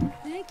 Welcome.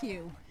 Thank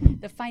you.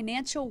 The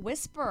Financial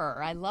Whisperer.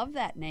 I love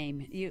that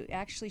name. You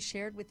actually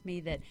shared with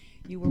me that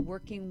you were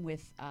working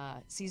with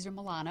Cesar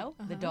Milano,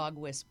 the dog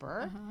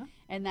whisperer,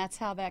 and that's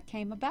how that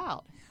came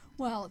about.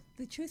 Well,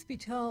 the truth be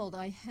told,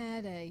 I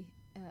had a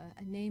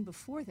name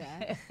before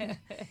that.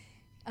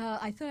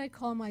 I thought I'd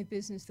call my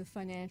business the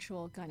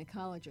Financial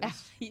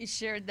Gynecologist. You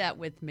shared that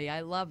with me.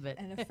 I love it.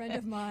 And a friend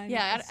of mine.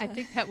 Yeah, I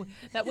think that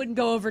wouldn't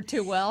go over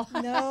too well.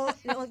 No,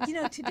 well,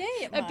 today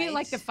it might. It'd be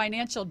like the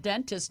financial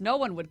dentist. No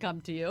one would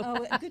come to you.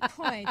 Oh, good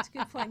point.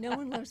 Good point. No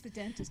one loves the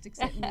dentist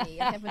except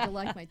me. I happen to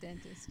like my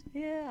dentist.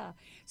 Yeah.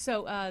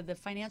 So the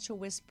Financial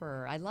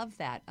Whisperer. I love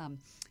that.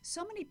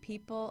 So many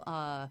people.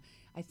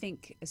 I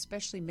think,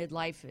 especially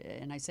midlife,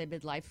 and I say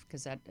midlife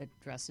because that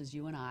addresses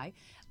you and I.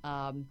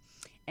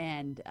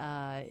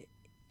 I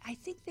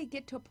think they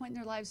get to a point in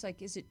their lives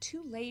like, is it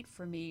too late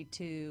for me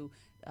to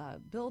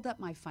build up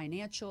my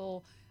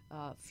financial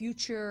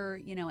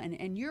future?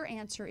 And your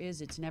answer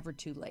is it's never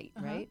too late,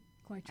 right?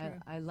 Quite true.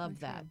 I love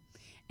that. True.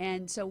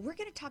 And so we're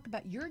going to talk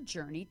about your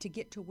journey to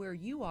get to where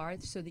you are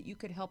so that you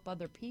could help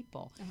other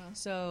people.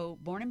 So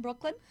born in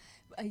Brooklyn?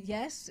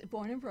 Yes,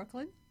 born in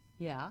Brooklyn.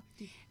 Yeah.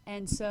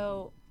 And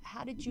so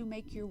how did you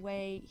make your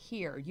way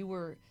here? You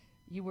were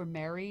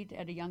married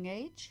at a young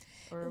age?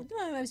 Or?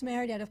 No, I was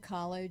married out of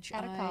college.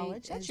 Out of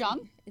college. That's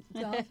young.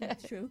 Well,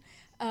 that's true.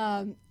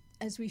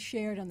 As we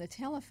shared on the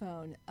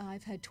telephone,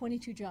 I've had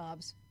 22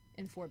 jobs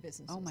in 4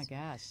 businesses. Oh, my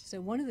gosh. So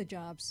one of the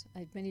jobs, I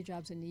had many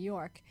jobs in New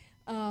York,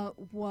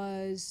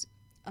 was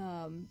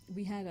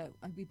we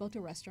built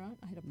a restaurant.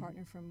 I had a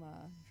partner from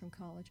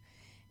college.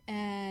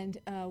 And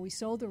we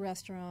sold the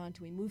restaurant.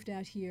 We moved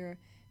out here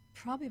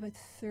probably about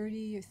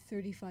 30 or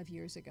 35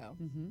 years ago.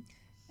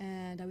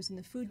 And I was in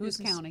the food business.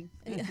 Who's counting?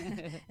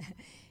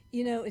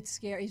 It's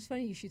scary. It's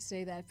funny you should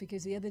say that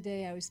because the other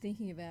day I was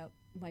thinking about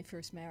my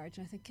first marriage,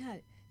 and I thought,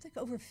 God, it's like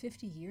over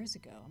 50 years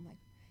ago. I'm like,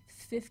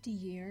 50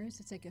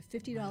 years? It's like a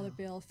 $50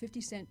 bill,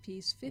 50-cent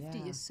piece. 50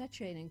 is such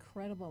an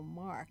incredible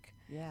mark.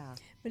 Yeah.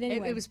 But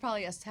anyway. It was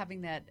probably us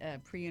having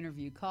that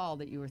pre-interview call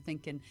that you were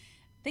thinking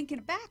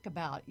back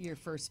about your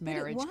first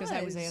marriage because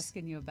I was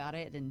asking you about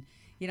it. And,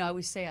 I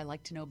always say I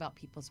like to know about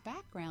people's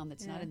background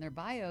that's not in their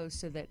bio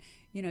so that,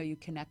 you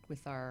connect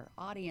with our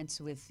audience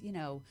with,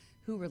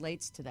 who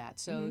relates to that.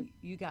 So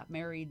you got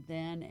married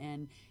then,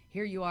 and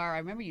here you are. I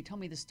remember you told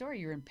me the story.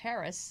 You were in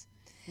Paris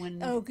when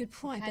good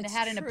point. Kind of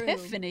had an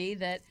epiphany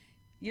that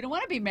you don't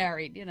want to be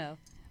married,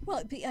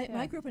 Well,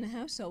 I grew up in a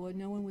household where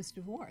no one was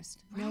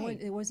divorced. Right. No one.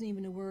 There wasn't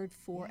even a word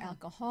for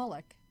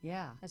alcoholic.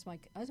 Yeah. As my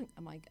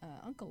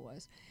uncle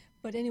was.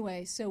 But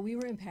anyway, so we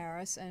were in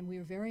Paris, and we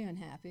were very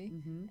unhappy.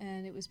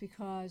 And it was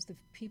because the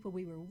people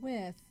we were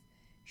with,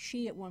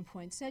 she at one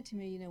point said to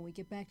me, we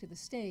get back to the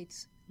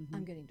States,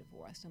 I'm getting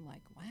divorced. I'm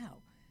like, wow,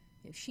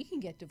 if she can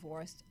get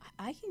divorced,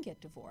 I can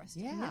get divorced.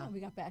 Yeah. And we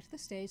got back to the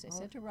States. I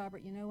said to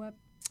Robert, you know what,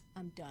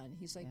 I'm done.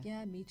 He's like,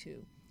 yeah, me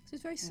too. So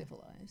it's very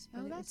civilized.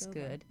 Oh, that's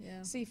good.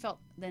 Yeah. So you felt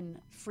then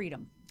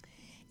freedom.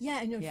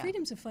 Yeah,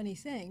 freedom's a funny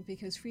thing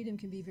because freedom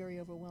can be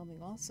very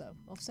overwhelming also.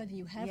 All of a sudden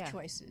you have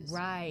choices.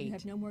 Right. You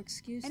have no more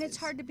excuses. And it's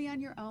hard to be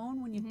on your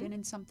own when you've been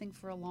in something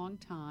for a long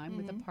time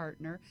with a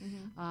partner.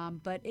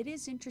 But it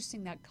is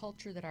interesting that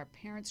culture that our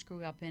parents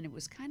grew up in, it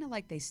was kind of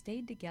like they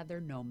stayed together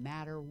no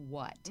matter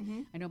what.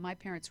 I know my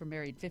parents were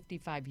married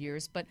 55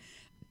 years, but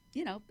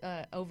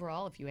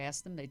overall, if you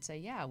ask them, they'd say,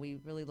 yeah, we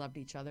really loved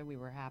each other. We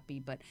were happy.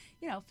 But,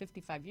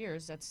 55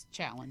 years, that's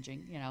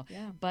challenging, Yeah.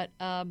 But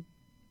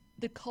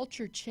the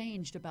culture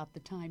changed about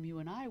the time you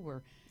and I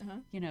were,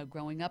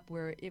 growing up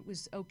where it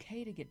was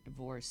okay to get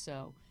divorced.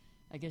 So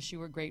I guess you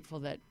were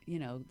grateful that,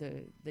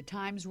 the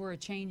times were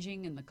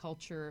changing and the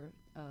culture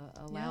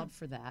allowed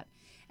for that.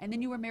 And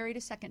then you were married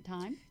a second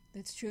time.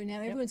 That's true.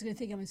 Now everyone's going to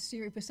think I'm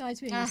besides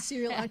being a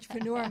serial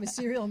entrepreneur, I'm a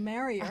serial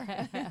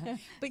marrier.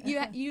 But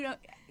you know,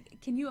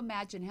 can you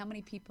imagine how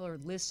many people are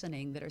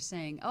listening that are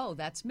saying, "Oh,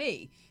 that's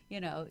me"?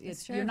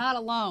 It's true. you're not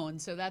alone,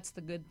 so that's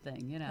the good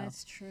thing.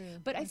 That's true.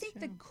 But I That's think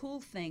true. the cool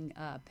thing,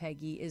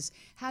 Peggy, is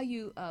how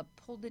you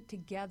pulled it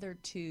together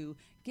to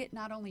get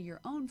not only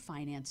your own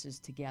finances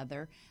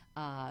together,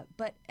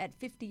 but at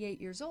 58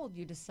 years old,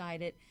 you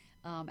decided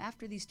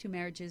after these 2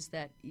 marriages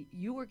that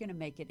you were going to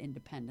make it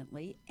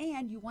independently,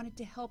 and you wanted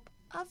to help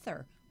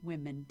other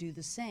women do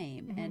the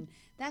same. And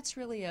that's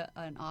really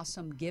an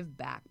awesome give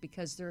back,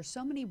 because there are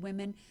so many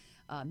women,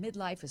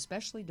 midlife,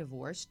 especially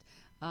divorced,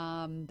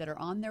 that are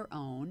on their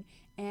own.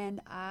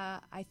 And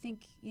I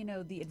think,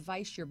 the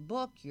advice your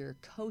book, your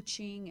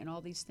coaching, and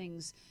all these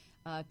things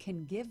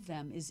can give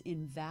them is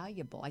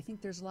invaluable. I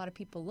think there's a lot of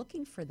people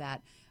looking for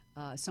that,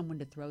 someone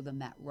to throw them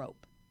that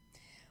rope.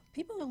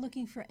 People are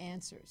looking for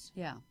answers.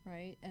 Yeah.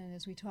 Right? And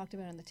as we talked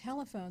about on the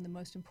telephone, the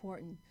most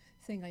important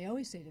thing I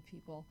always say to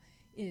people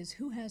is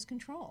who has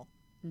control.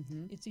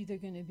 It's either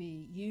going to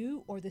be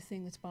you or the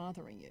thing that's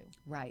bothering you.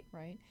 Right.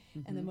 Right?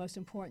 And the most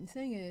important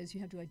thing is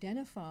you have to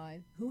identify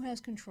who has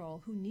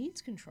control, who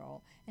needs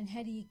control, and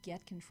how do you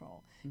get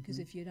control. Because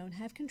if you don't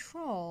have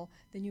control,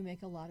 then you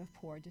make a lot of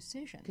poor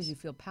decisions. Because you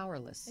feel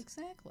powerless.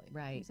 Exactly.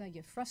 Right. Exactly. You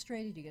get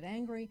frustrated, you get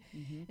angry,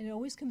 and it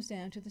always comes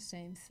down to the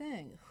same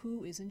thing.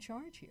 Who is in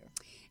charge here?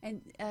 And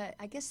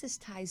I guess this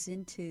ties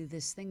into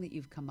this thing that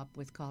you've come up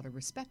with called a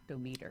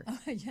respectometer.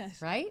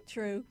 Yes. Right?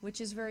 True.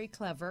 Which is very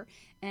clever.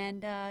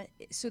 And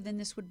so then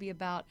this would be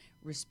about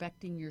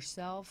respecting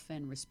yourself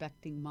and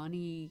respecting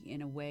money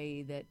in a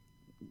way that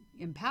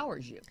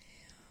empowers you.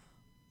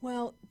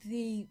 Well,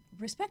 the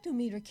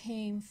respectometer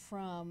came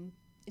from,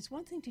 it's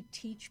one thing to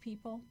teach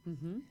people,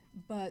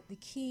 but the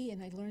key,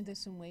 and I learned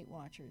this in Weight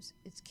Watchers,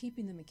 it's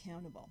keeping them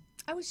accountable.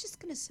 I was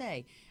just going to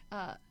say,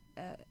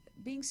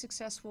 being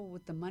successful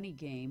with the money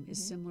game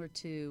is similar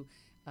to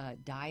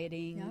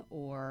dieting Yep.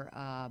 or,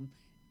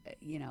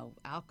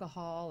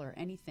 alcohol or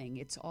anything.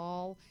 It's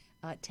all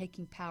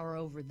taking power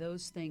over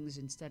those things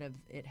instead of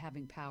it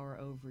having power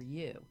over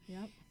you.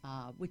 Yep.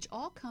 Which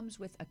all comes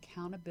with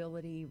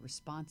accountability,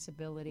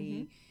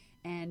 responsibility,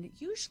 and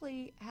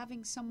usually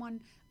having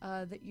someone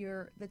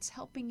that's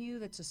helping you,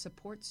 that's a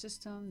support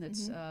system,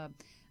 that's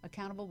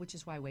accountable, which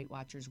is why Weight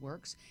Watchers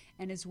works,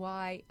 and is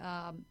why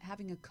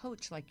having a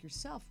coach like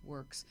yourself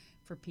works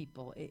for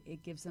people.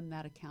 It gives them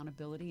that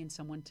accountability and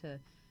someone to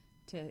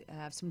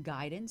have some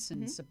guidance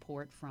and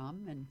support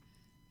from. And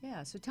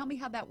yeah, so tell me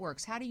how that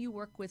works. How do you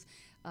work with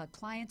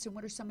clients, and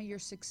what are some of your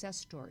success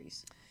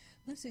stories?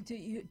 Let's see.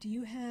 Do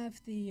you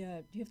have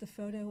the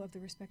photo of the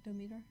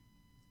respectometer?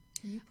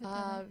 Can you put that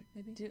up,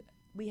 maybe?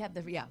 We have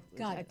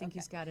Got I it, think okay.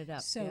 he's got it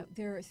up. So Yep.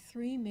 there are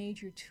 3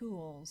 major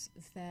tools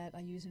that I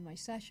use in my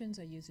sessions.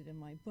 I use it in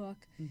my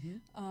book.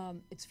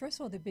 It's first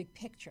of all the big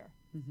picture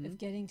of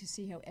getting to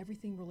see how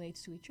everything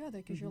relates to each other,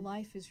 because your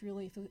life is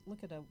really, if you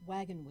look at a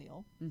wagon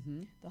wheel,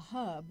 the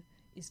hub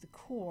is the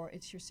core,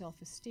 it's your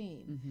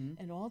self-esteem.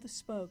 And all the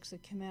spokes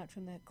that come out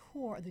from that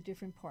core are the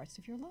different parts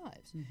of your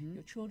lives.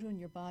 Your children,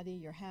 your body,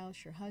 your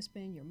house, your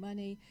husband, your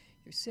money,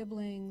 your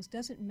siblings,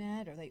 doesn't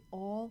matter. They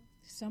all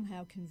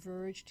somehow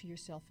converge to your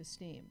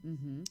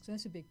self-esteem. So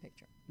that's a big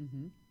picture.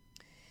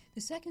 The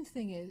second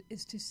thing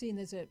is to see,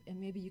 and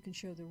maybe you can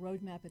show the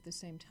roadmap at the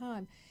same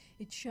time,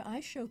 I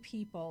show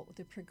people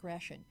the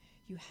progression.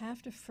 You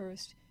have to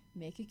first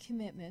make a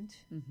commitment,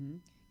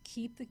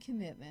 keep the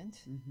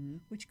commitment,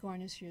 which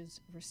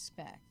garnishes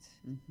respect,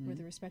 where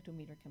the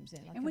respectometer comes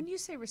in. And when you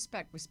say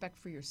respect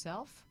for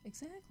yourself?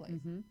 Exactly.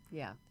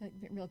 Yeah.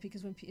 Really,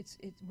 because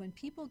when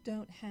people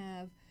don't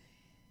have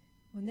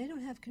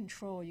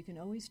control, you can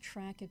always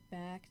track it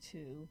back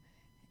to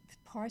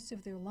parts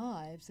of their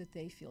lives that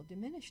they feel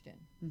diminished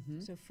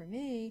in. So for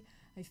me,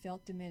 I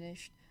felt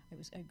diminished.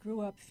 I grew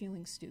up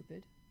feeling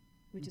stupid,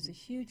 which is a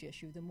huge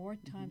issue. The more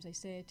times I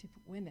say it to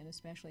women,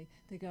 especially,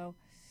 they go,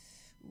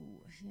 "Ooh,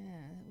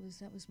 yeah,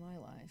 that was my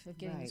life," of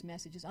getting these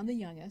messages. I'm the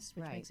youngest,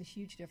 which makes a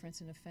huge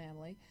difference in a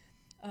family.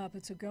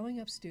 But so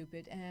growing up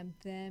stupid, and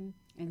then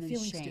feeling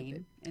shame,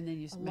 stupid, and then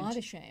you a lot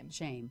of shame.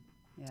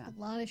 Yeah. A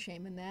lot of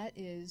shame, and that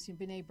is,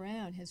 Brene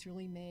Brown has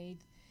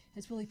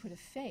really put a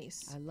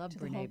face. I love to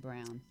the Brene whole,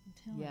 Brown. I'm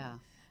telling Yeah. you.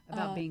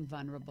 About being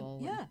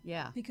vulnerable. Yeah.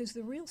 Yeah. Because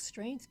the real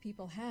strength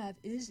people have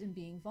is in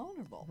being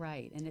vulnerable.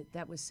 Right. And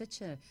that was such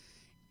a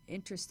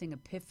interesting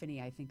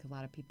epiphany I think a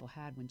lot of people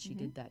had when she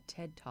did that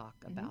TED Talk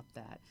about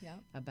that. Yeah.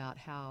 About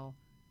how,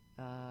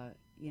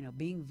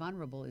 being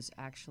vulnerable is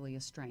actually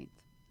a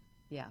strength.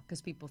 Yeah.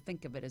 Because people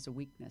think of it as a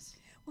weakness.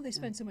 Well, they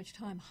spend so much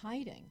time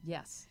hiding.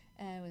 Yes.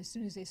 And as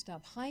soon as they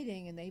stop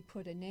hiding and they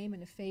put a name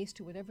and a face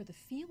to whatever the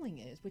feeling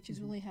is, which is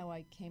really how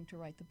I came to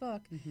write the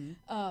book,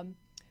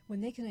 when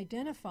they can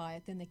identify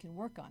it, then they can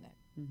work on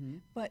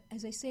it. But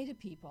as I say to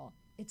people,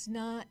 it's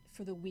not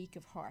for the weak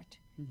of heart.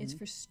 It's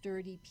for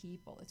sturdy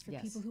people. It's for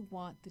people who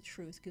want the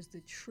truth, because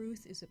the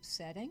truth is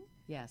upsetting.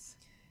 Yes.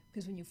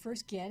 Because when you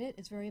first get it,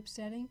 it's very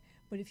upsetting.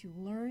 But if you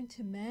learn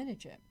to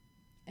manage it,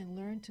 and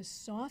learn to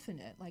soften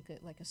it like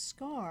a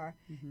scar,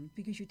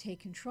 because you take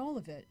control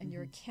of it and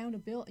you're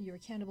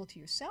accountable to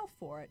yourself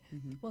for it,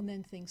 well,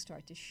 then things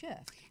start to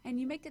shift. And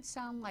you make it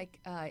sound like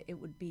it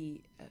would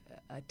be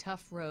a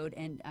tough road,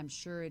 and I'm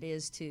sure it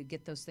is to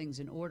get those things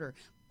in order,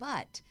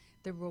 but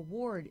the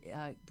reward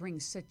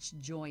brings such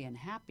joy and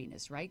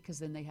happiness, right? Because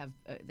then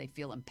they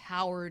feel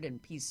empowered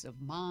and peace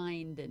of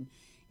mind, and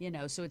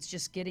so it's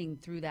just getting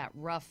through that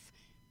rough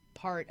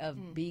part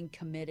of being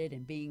committed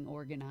and being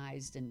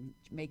organized and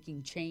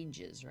making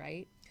changes,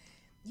 right?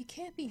 You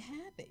can't be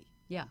happy.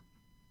 Yeah.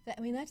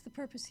 That's the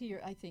purpose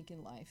here, I think,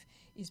 in life,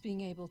 is being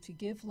able to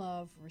give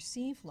love,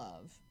 receive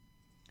love.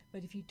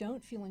 But if you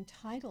don't feel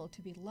entitled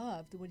to be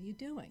loved, what are you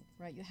doing,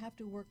 right? You have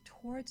to work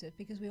towards it,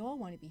 because we all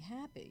want to be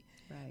happy.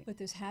 Right. But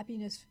there's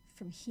happiness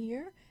from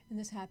here and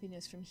there's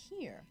happiness from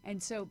here.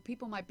 And so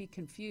people might be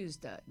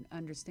confused,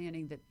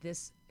 understanding that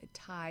this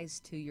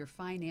ties to your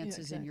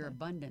finances and your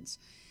abundance.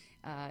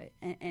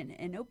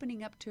 And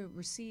opening up to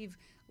receive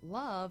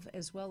love,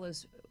 as well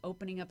as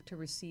opening up to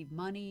receive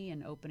money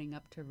and opening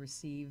up to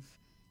receive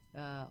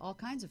all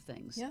kinds of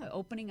things. Yeah.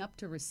 Opening up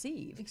to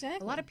receive.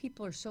 Exactly. A lot of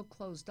people are so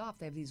closed off.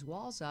 They have these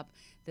walls up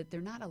that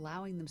they're not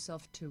allowing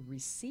themselves to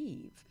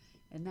receive.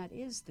 And that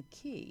is the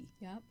key,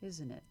 Yep.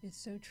 isn't it? It's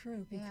so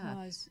true, Yeah.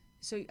 because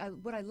So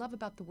what I love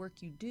about the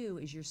work you do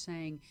is you're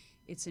saying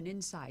it's an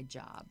inside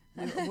job.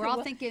 We're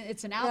all thinking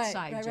it's an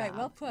outside right, job. Right,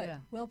 well put. Yeah.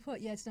 Well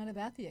put. Yeah, it's not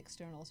about the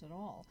externals at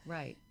all.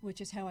 Right.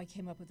 Which is how I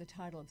came up with the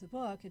title of the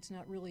book. It's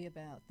not really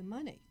about the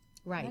money.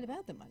 Right. Not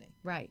about the money.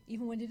 Right.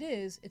 Even when it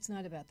is, it's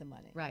not about the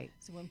money. Right.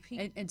 So when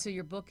people And so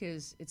your book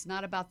is, it's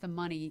not about the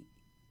money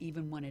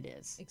even when it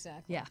is.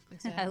 Exactly. Yeah.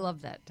 Exactly. I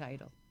love that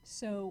title.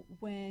 So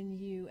when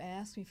you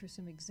asked me for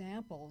some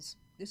examples,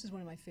 this is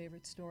one of my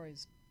favorite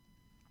stories.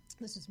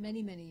 This is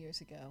many, many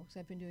years ago. So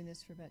I've been doing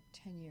this for about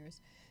 10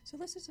 years. So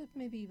this is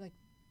maybe like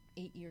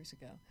 8 years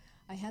ago.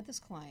 I had this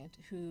client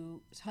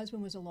whose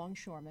husband was a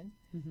longshoreman.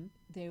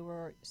 They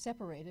were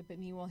separated, but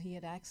meanwhile he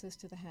had access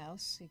to the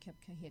house. He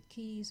had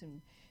keys,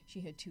 and she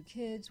had 2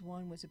 kids.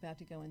 One was about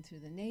to go into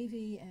the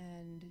Navy,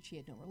 and she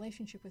had no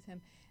relationship with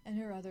him. And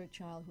her other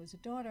child, who was a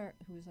daughter,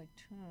 who was like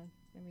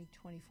maybe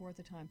 24 at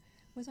the time,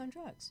 was on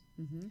drugs.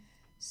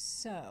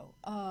 So,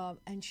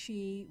 and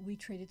we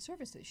traded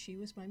services. She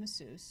was my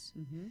masseuse,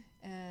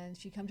 and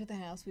she'd come to the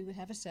house. We would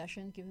have a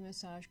session, give him a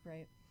massage,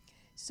 great.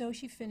 So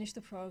she finished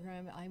the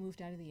program. I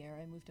moved out of the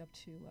area. I moved up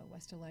to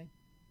West LA.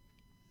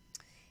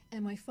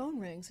 And my phone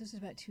rings. This is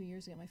about 2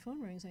 years ago. My phone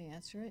rings. I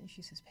answer it, and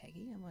she says,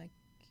 "Peggy." I'm like,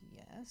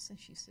 "Yes." And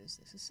she says,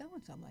 "This is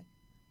so-and-so." I'm like,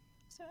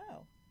 "So,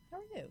 how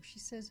are you?" She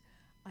says,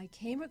 I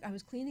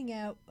was cleaning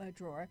out a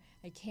drawer.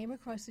 I came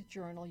across the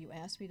journal you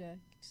asked me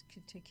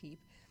to keep,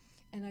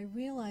 and I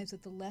realized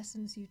that the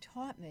lessons you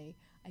taught me,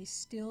 I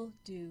still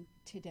do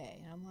today.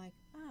 And I'm like,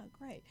 "Oh,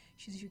 great."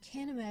 She says, "You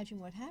can't imagine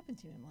what happened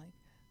to me." I'm like,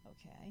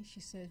 "Okay." She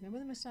says, "Remember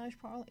the massage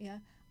parlor?" "Yeah."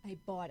 "I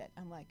bought it."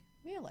 I'm like,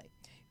 "Really?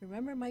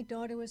 Remember my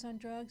daughter was on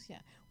drugs?"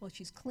 "Yeah." "Well,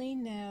 she's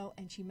clean now,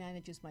 and she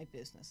manages my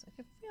business." I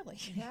go, "Really?"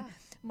 Yeah.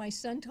 My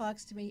son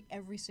talks to me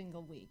every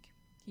single week.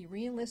 He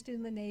re-enlisted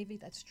in the Navy,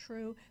 that's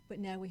true, but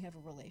now we have a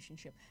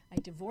relationship. I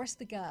divorced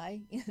the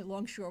guy, the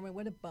longshoreman,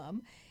 what a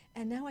bum,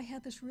 and now I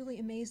have this really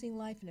amazing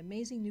life, an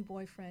amazing new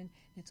boyfriend,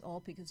 and it's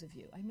all because of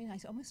you. I mean, I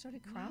almost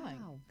started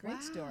crying. Wow.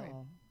 Great story.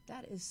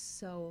 That is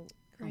so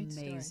Great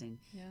story. amazing.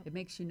 Yeah. It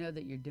makes you know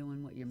that you're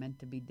doing what you're meant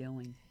to be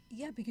doing.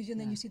 Yeah, because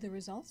then you see the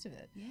results of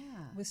it.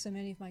 Yeah. With so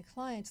many of my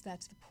clients,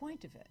 that's the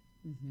point of it.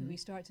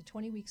 It's a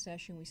 20-week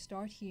session. We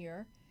start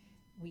here,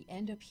 we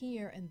end up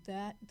here, and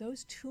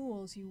those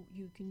tools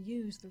you can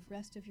use the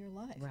rest of your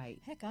life. Right.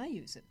 Heck, I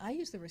use it. I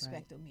use the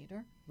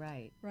respectometer.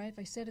 Right. Right? If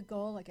I set a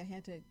goal, like I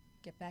had to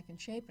get back in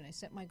shape, and I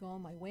set my goal,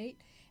 my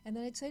weight, and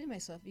then I'd say to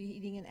myself, are you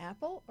eating an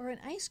apple or an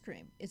ice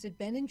cream? Is it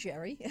Ben and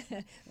Jerry?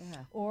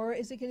 Or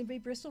is it going to be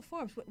Bristol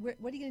Farms? What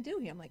are you going to do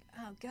here? I'm like,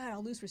 oh, God,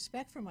 I'll lose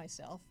respect for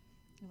myself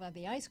if I have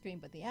the ice cream,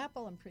 but the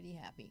apple, I'm pretty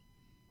happy.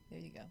 There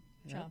you go.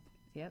 Chomp.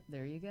 Yep,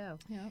 there you go.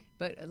 Yeah.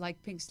 But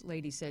like Pink's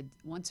lady said,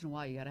 once in a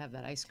while you got to have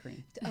that ice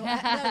cream. No,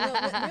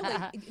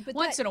 really. But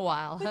Once in a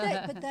while.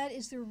 but that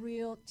is the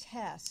real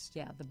test.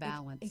 Yeah, the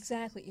balance.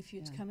 Exactly. If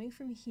it's coming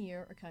from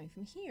here or coming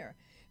from here.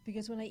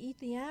 Because when I eat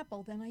the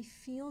apple, then I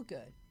feel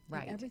good.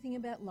 Right. And everything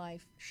about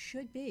life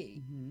should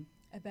be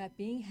about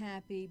being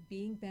happy,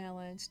 being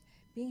balanced,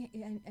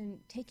 and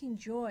taking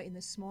joy in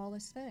the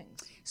smallest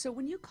things. So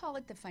when you call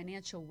it the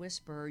financial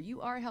whisperer,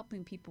 you are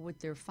helping people with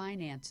their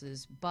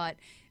finances, but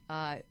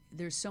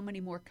there's so many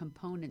more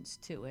components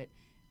to it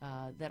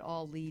that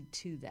all lead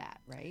to that,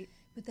 right?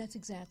 But that's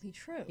exactly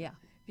true. Yeah.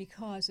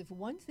 Because if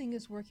one thing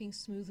is working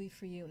smoothly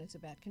for you and it's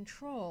about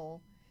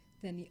control,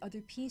 then the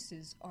other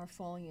pieces are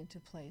falling into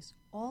place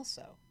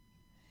also.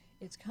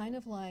 It's kind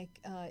of like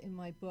in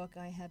my book,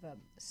 I have a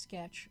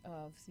sketch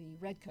of the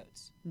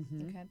Redcoats.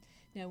 Okay.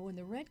 Now, when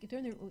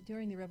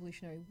during the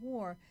Revolutionary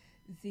War,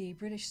 the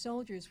British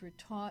soldiers were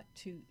taught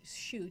to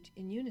shoot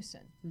in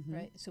unison,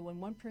 right? So when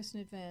one person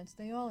advanced,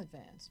 they all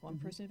advanced. One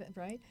person advanced,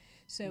 right?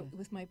 So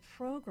with my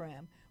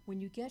program, when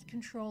you get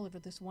control over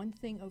this one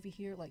thing over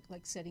here, like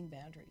setting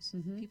boundaries,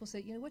 people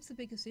say, what's the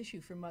biggest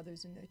issue for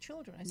mothers and their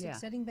children? I said,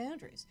 setting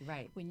boundaries.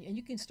 Right. And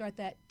you can start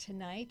that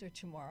tonight or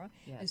tomorrow.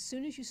 Yes. As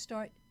soon as you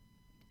start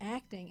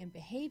acting and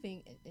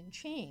behaving and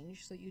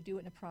change so you do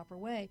it in a proper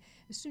way,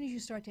 as soon as you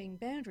start taking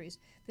boundaries,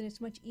 then it's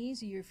much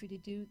easier for you to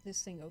do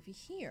this thing over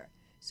here.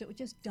 So it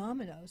just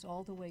dominoes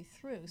all the way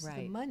through. So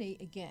the money,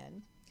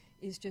 again,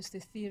 is just the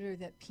theater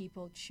that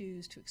people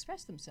choose to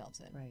express themselves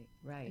in.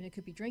 Right. And it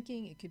could be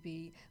drinking, it could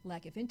be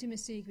lack of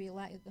intimacy, it could be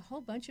a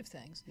whole bunch of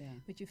things. Yeah.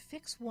 But you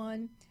fix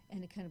one,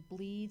 and it kind of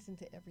bleeds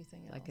into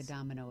everything else. Like a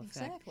domino effect.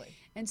 Exactly.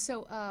 And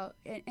so,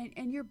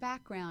 and your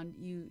background,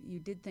 you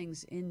did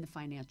things in the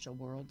financial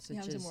world, such I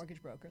was as a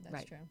mortgage broker.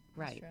 That's true.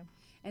 Right. That's true.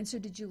 And so,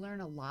 did you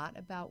learn a lot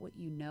about what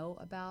you know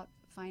about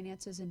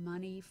finances and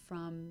money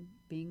from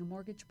being a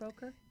mortgage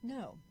broker?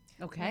 No.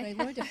 Okay.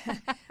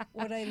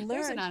 What I learned.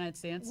 There's an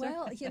honest answer.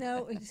 Well,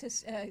 it's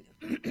just,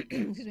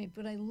 excuse me.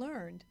 What I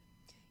learned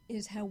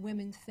is how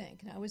women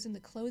think. Now, I was in the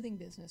clothing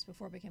business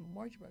before I became a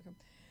mortgage broker.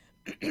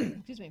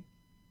 Excuse me.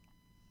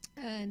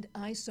 And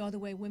I saw the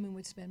way women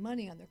would spend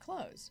money on their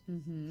clothes.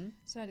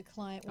 So I had a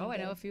client one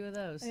day. I know a few of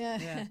those.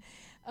 Yeah.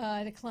 I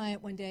had a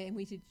client one day, and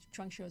we did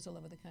trunk shows all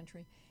over the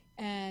country.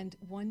 And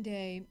one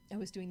day, I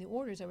was doing the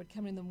orders. I would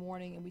come in the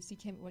morning, and we'd see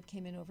what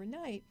came in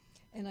overnight.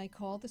 And I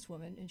called this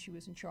woman, and she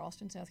was in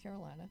Charleston, South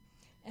Carolina.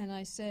 And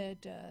I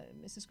said,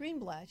 Mrs.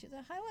 Greenblatt. She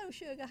said, hello,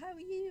 sugar, how are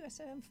you? I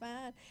said, I'm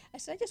fine. I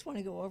said, I just want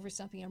to go over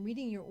something. I'm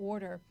reading your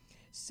order.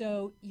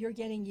 So you're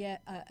getting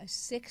yet a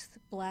sixth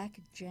black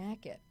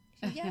jacket.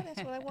 She said, yeah,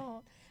 that's what I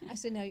want. I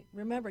said, now,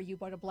 remember, you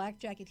bought a black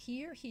jacket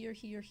here, here,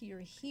 here, here,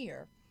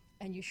 here,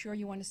 and you're sure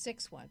you want a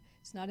sixth one.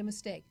 It's not a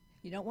mistake.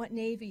 You don't want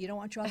navy. You don't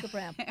want chocolate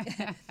brown.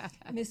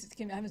 Mrs.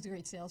 Kim, I was a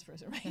great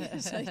salesperson,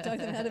 right? So I talked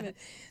them out of it.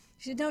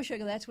 She said, no,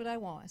 sugar, that's what I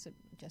want. I said,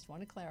 just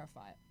want to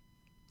clarify it.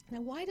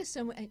 Now, why does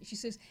someone, and she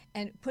says,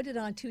 and put it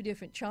on 2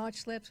 different charge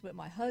slips with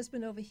my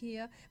husband over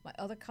here, my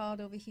other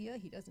card over here.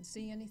 He doesn't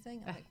see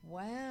anything. I'm like,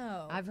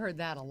 wow. I've heard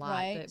that a lot,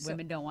 right? that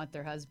women don't want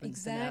their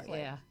husbands to know. Exactly.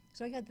 Yeah.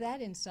 So I got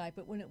that insight.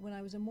 But when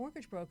I was a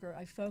mortgage broker,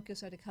 I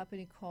focused at a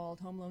company called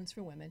Home Loans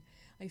for Women.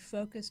 I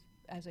focused,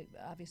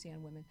 obviously,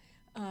 on women.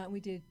 We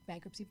did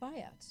bankruptcy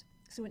buyouts.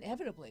 So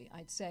inevitably,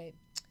 I'd say,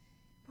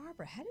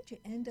 Barbara, how did you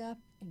end up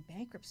in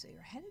bankruptcy?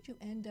 Or how did you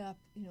end up,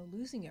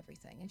 losing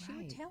everything? And she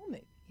would tell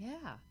me.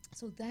 Yeah.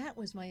 So that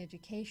was my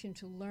education,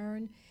 to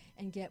learn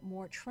and get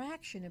more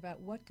traction about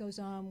what goes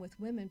on with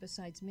women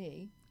besides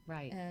me.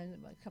 Right. And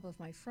a couple of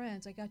my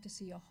friends. I got to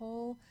see a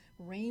whole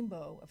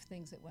rainbow of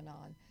things that went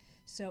on.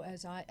 So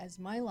as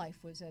my life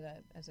was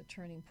as a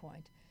turning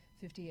point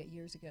 58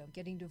 years ago,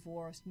 getting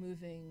divorced,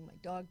 moving, my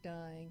dog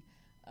dying.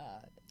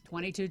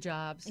 22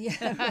 jobs.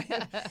 Yeah,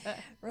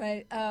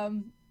 right.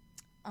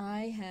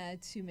 I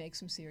had to make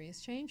some serious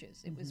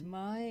changes. It was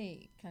my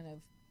kind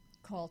of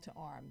call to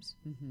arms.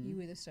 You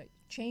either start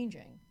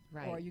changing,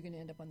 or you're going to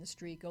end up on the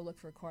street, go look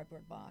for a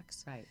cardboard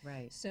box.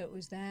 Right. So it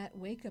was that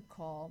wake-up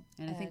call.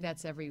 And I think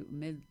that's every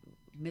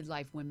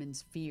midlife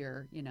women's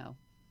fear,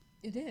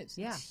 It is.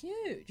 Yeah. It's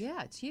huge.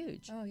 Yeah, it's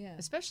huge. Oh, yeah.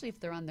 Especially if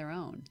they're on their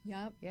own.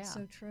 Yep. Yeah.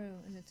 So true.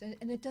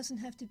 And it doesn't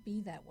have to be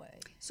that way.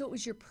 So it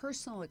was your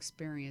personal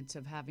experience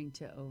of having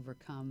to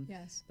overcome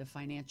the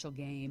financial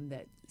game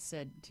that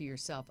said to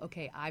yourself,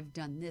 okay, I've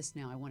done this,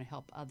 now I want to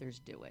help others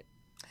do it.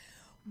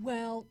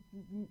 Well,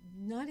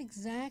 not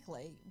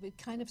exactly, but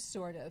kind of,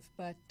 sort of.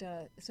 But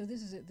so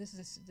this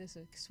is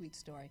a sweet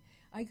story.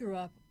 I grew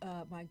up.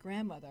 My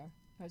grandmother,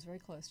 I was very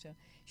close to,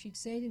 she'd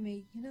say to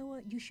me, you know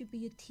what, you should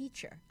be a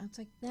teacher. I was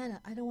like,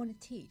 Nana, I don't want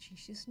to teach. And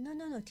she says,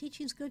 no,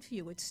 teaching's good for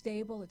you. It's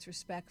stable, it's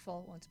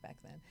respectful. Well, it's back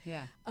then.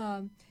 Yeah.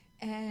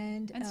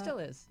 And still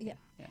is. Yeah.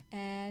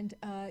 And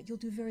you'll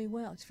do very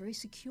well. It's very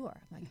secure.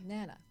 I'm like,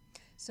 Nana.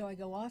 So I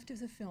go off to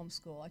the film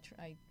school.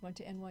 I went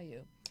to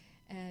NYU.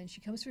 And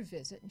she comes for a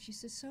visit, and she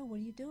says, so what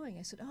are you doing?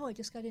 I said, oh, I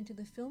just got into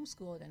the film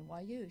school at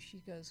NYU. She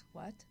goes,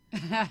 what?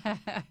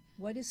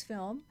 What is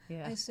film?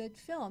 Yeah. I said,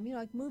 film,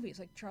 like movies,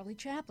 like Charlie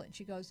Chaplin.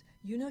 She goes,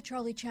 you know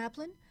Charlie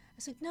Chaplin? I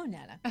said, no,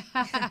 Nana.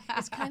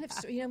 It's kind of,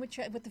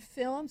 with the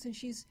films,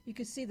 and you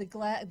could see the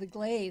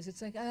glaze.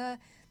 It's like,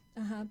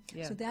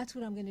 Yeah. So that's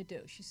what I'm going to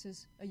do. She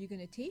says, are you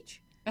going to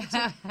teach? I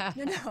said,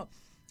 no,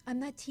 I'm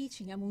not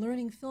teaching. I'm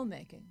learning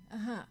filmmaking.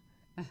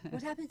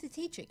 What happened to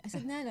teaching? I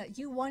said, Nana,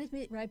 you wanted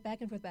me, right,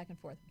 back and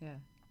forth. Yeah.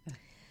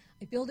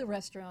 I built a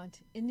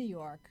restaurant in New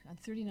York on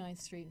 39th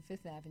Street and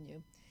 5th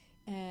Avenue,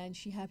 and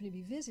she happened to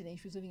be visiting.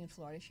 She was living in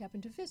Florida. She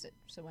happened to visit.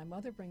 So my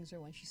mother brings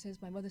her when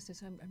my mother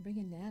says, I'm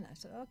bringing Nana. I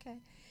said, okay.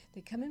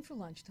 They come in for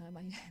lunchtime.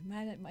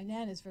 My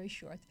Nana is very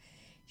short.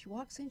 She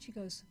walks in, she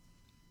goes,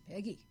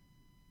 Peggy,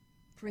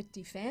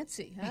 pretty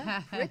fancy,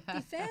 huh?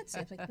 Pretty fancy.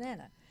 I was like,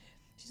 Nana.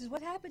 She says,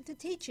 what happened to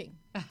teaching?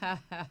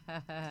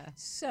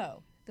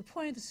 So the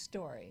point of the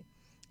story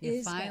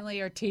You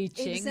finally are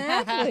teaching.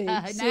 Exactly.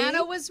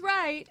 Nana was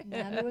right.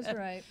 Nana was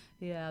right.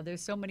 Yeah,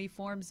 there's so many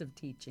forms of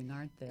teaching,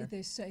 aren't there?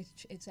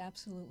 It's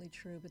absolutely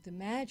true. But the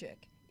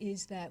magic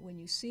is that when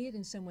you see it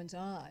in someone's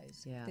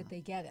eyes, that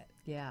they get it.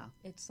 Yeah.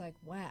 It's like,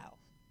 wow.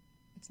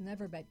 It's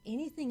never about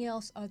anything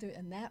else other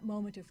than that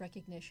moment of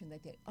recognition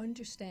that they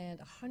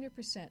understand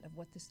 100% of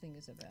what this thing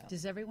is about.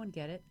 Does everyone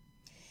get it?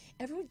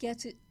 Everyone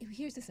gets it.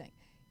 Here's the thing.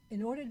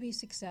 In order to be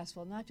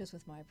successful, not just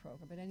with my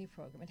program, but any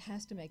program, it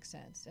has to make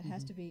sense. It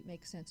has to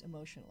make sense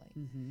emotionally.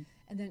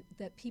 And then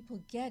that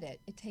people get it,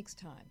 it takes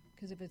time.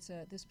 Because if it's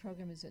this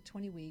program is at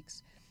 20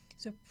 weeks,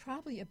 so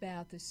probably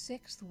about the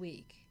 6th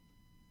week,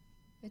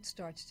 it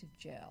starts to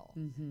gel.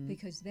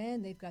 Because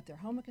then they've got their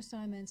homework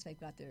assignments, they've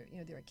got their,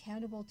 they're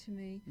accountable to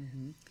me.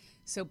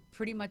 So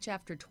pretty much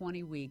after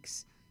 20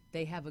 weeks,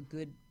 they have a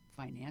good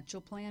financial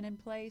plan in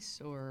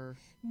place, or?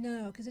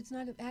 No, because it's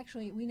not,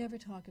 actually, we never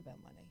talk about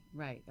money.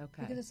 Right,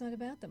 okay. Because it's not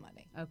about the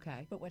money.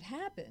 Okay. But what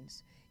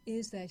happens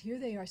is that here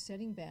they are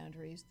setting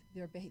boundaries.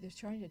 They're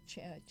trying to.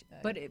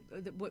 But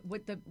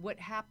what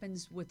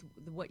happens with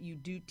what you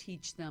do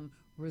teach them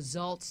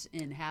results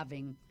in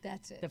having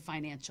that's it. The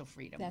financial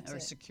freedom That's or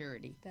it.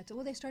 Security. That's it.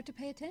 Well, they start to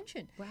pay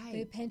attention. Right.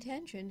 They pay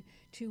attention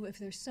to if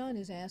their son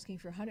is asking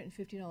for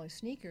 $150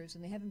 sneakers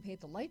and they haven't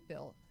paid the light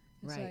bill.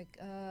 It's Right. like,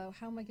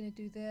 how am I going to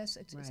do this?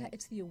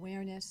 It's the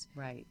awareness.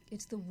 Right.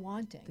 It's the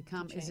wanting.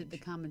 Is it the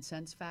common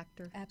sense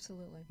factor?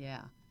 Absolutely.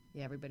 Yeah.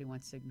 Yeah, everybody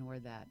wants to ignore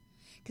that.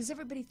 Because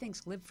everybody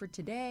thinks live for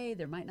today,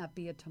 there might not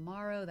be a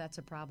tomorrow. That's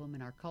a problem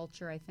in our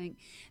culture, I think.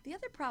 The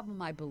other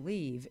problem, I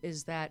believe,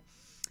 is that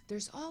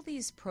there's all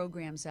these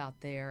programs out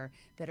there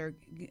that are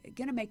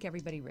going to make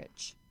everybody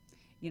rich.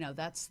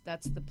 That's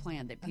the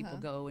plan, that people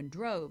go in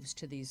droves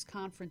to these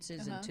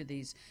conferences and to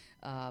these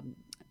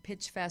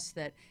pitch fests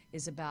that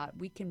is about,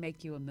 we can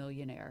make you a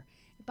millionaire.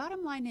 The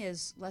bottom line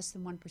is less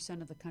than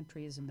 1% of the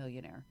country is a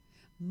millionaire.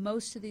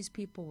 Most of these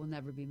people will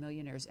never be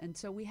millionaires. And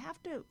so we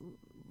have to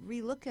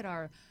relook at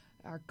our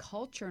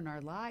culture and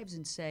our lives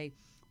and say,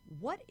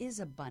 what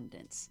is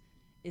abundance?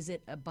 Is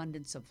it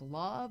abundance of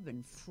love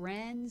and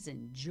friends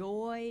and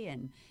joy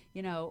and,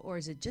 or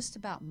is it just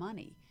about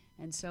money?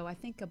 And so I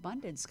think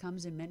abundance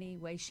comes in many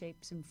ways,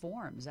 shapes, and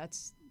forms.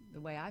 That's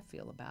the way I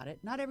feel about it.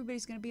 Not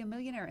everybody's going to be a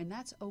millionaire, and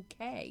that's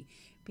okay.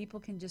 People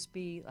can just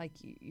be, like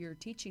you're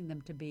teaching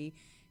them to be,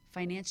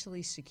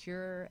 financially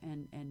secure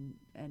and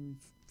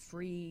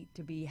free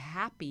to be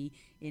happy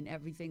in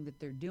everything that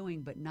they're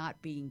doing, but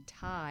not being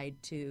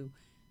tied to,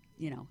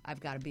 I've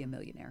got to be a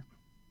millionaire.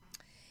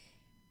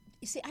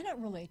 You see, I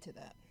don't relate to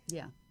that.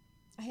 Yeah.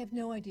 I have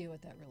no idea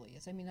what that really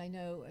is. I mean, I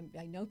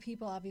know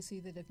people obviously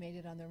that have made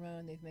it on their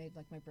own. They've made,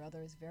 like my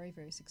brother is a very,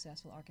 very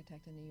successful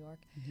architect in New York,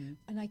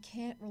 and I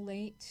can't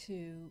relate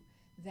to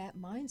that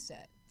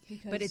mindset.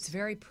 But it's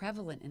very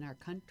prevalent in our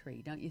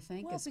country, don't you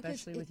think? Well,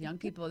 especially with young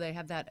people, they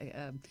have that.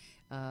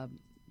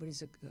 What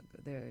is it?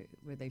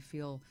 Where they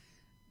feel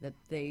that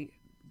they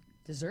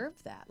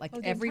deserve that, like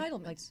the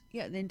entitlements. The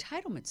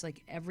entitlements.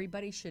 Like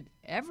everybody should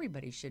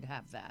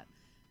have that.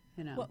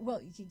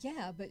 Well,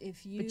 yeah, but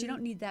if you... But you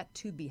don't need that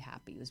to be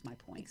happy, is my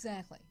point.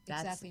 Exactly.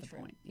 That's exactly the true.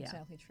 point. Yeah.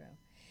 Exactly true.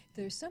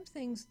 There's some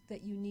things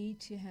that you need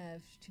to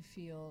have to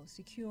feel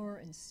secure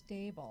and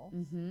stable,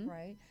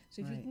 right?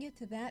 So if you can get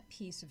to that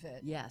piece of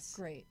it, yes,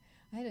 great.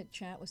 I had a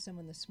chat with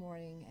someone this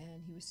morning,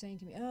 and he was saying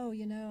to me,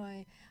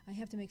 I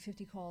have to make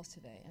 50 calls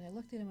today. And I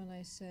looked at him and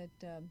I said,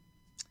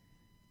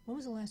 when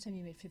was the last time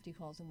you made 50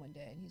 calls in one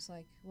day? And he's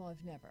like, well,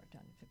 I've never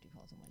done 50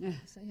 calls in one day.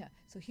 So yeah.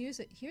 So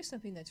here's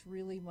something that's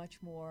really much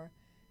more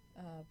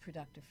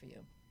productive for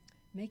you.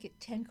 Make it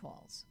 10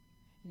 calls.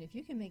 And if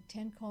you can make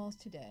 10 calls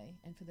today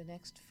and for the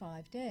next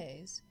 5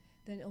 days,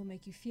 then it'll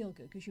make you feel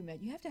good, because you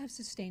have to have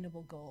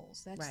sustainable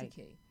goals. That's the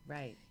key.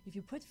 Right. If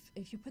you put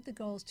the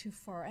goals too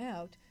far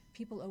out,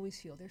 people always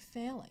feel they're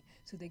failing.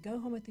 So they go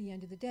home at the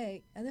end of the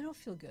day and they don't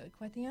feel good.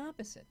 Quite the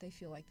opposite. They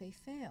feel like they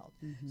failed.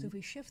 So if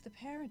we shift the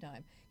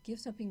paradigm, give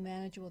something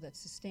manageable that's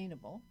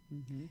sustainable,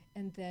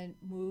 and then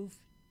move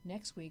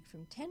next week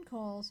from 10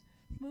 calls,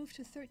 move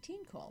to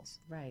 13 calls.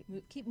 Right.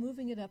 Keep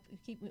moving it up.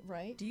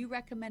 Right. Do you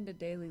recommend a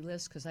daily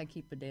list? Because I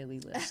keep a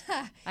daily list.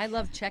 I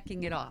love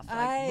checking it off.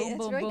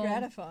 It's very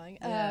gratifying.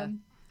 Yeah.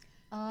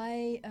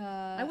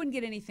 I wouldn't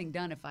get anything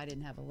done if I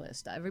didn't have a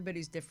list.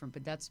 Everybody's different,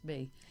 but that's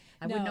me.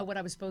 I wouldn't know what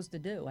I was supposed to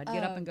do. I'd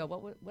get up and go,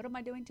 what am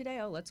I doing today?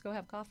 Oh, let's go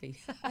have coffee.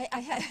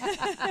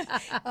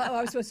 I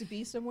was supposed to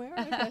be somewhere?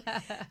 Okay.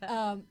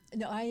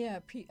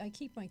 I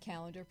keep my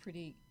calendar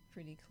pretty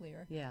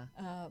clear. Yeah.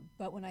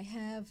 But when I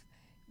have...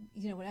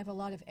 when I have a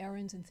lot of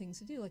errands and things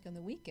to do, like on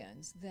the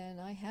weekends, then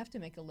I have to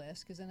make a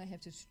list, because then I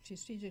have to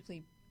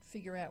strategically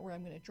figure out where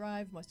I'm going to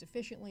drive most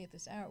efficiently at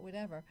this hour,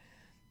 whatever.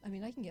 I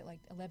mean, I can get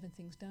like 11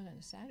 things done on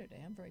a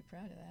Saturday. I'm very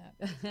proud of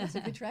that. That's a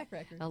good track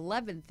record.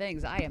 11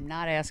 things. I am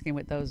not asking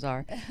what those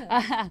are.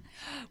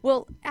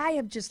 Well, I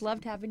have just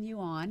loved having you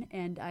on,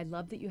 and I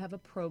love that you have a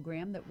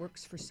program that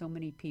works for so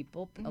many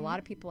people. A lot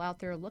of people out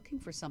there are looking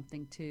for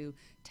something to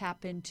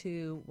tap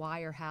into,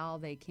 why or how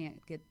they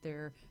can't get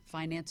their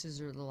finances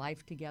or their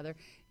life together.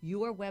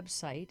 Your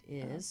website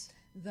is...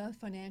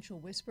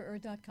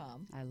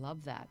 thefinancialwhisperer.com. I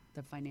love that.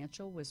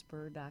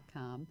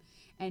 Thefinancialwhisperer.com.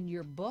 And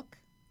your book?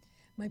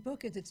 My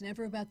book is It's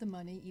Never About the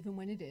Money, Even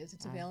When It Is.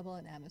 It's available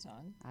on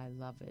Amazon. I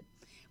love it.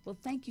 Well,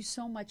 thank you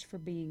so much for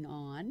being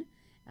on.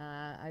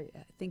 I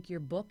think your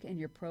book and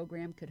your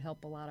program could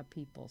help a lot of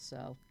people.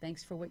 So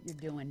thanks for what you're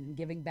doing and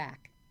giving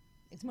back.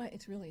 It's my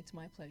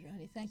pleasure,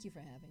 honey. Thank you for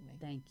having me.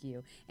 Thank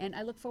you. And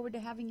I look forward to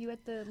having you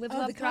at the Live, Oh,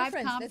 Love, the Thrive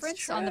conference. That's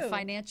conference on the true.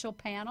 financial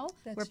panel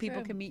That's where people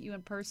true. can meet you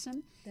in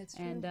person. That's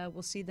and true.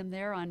 we'll see them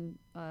there on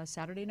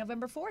Saturday,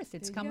 November 4th.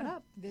 It's There you coming go.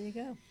 up. There you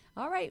go.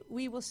 All right.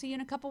 We will see you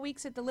in a couple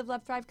weeks at the Live,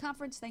 Love, Thrive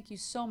conference. Thank you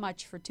so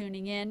much for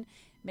tuning in.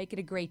 Make it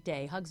a great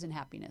day. Hugs and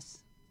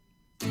happiness.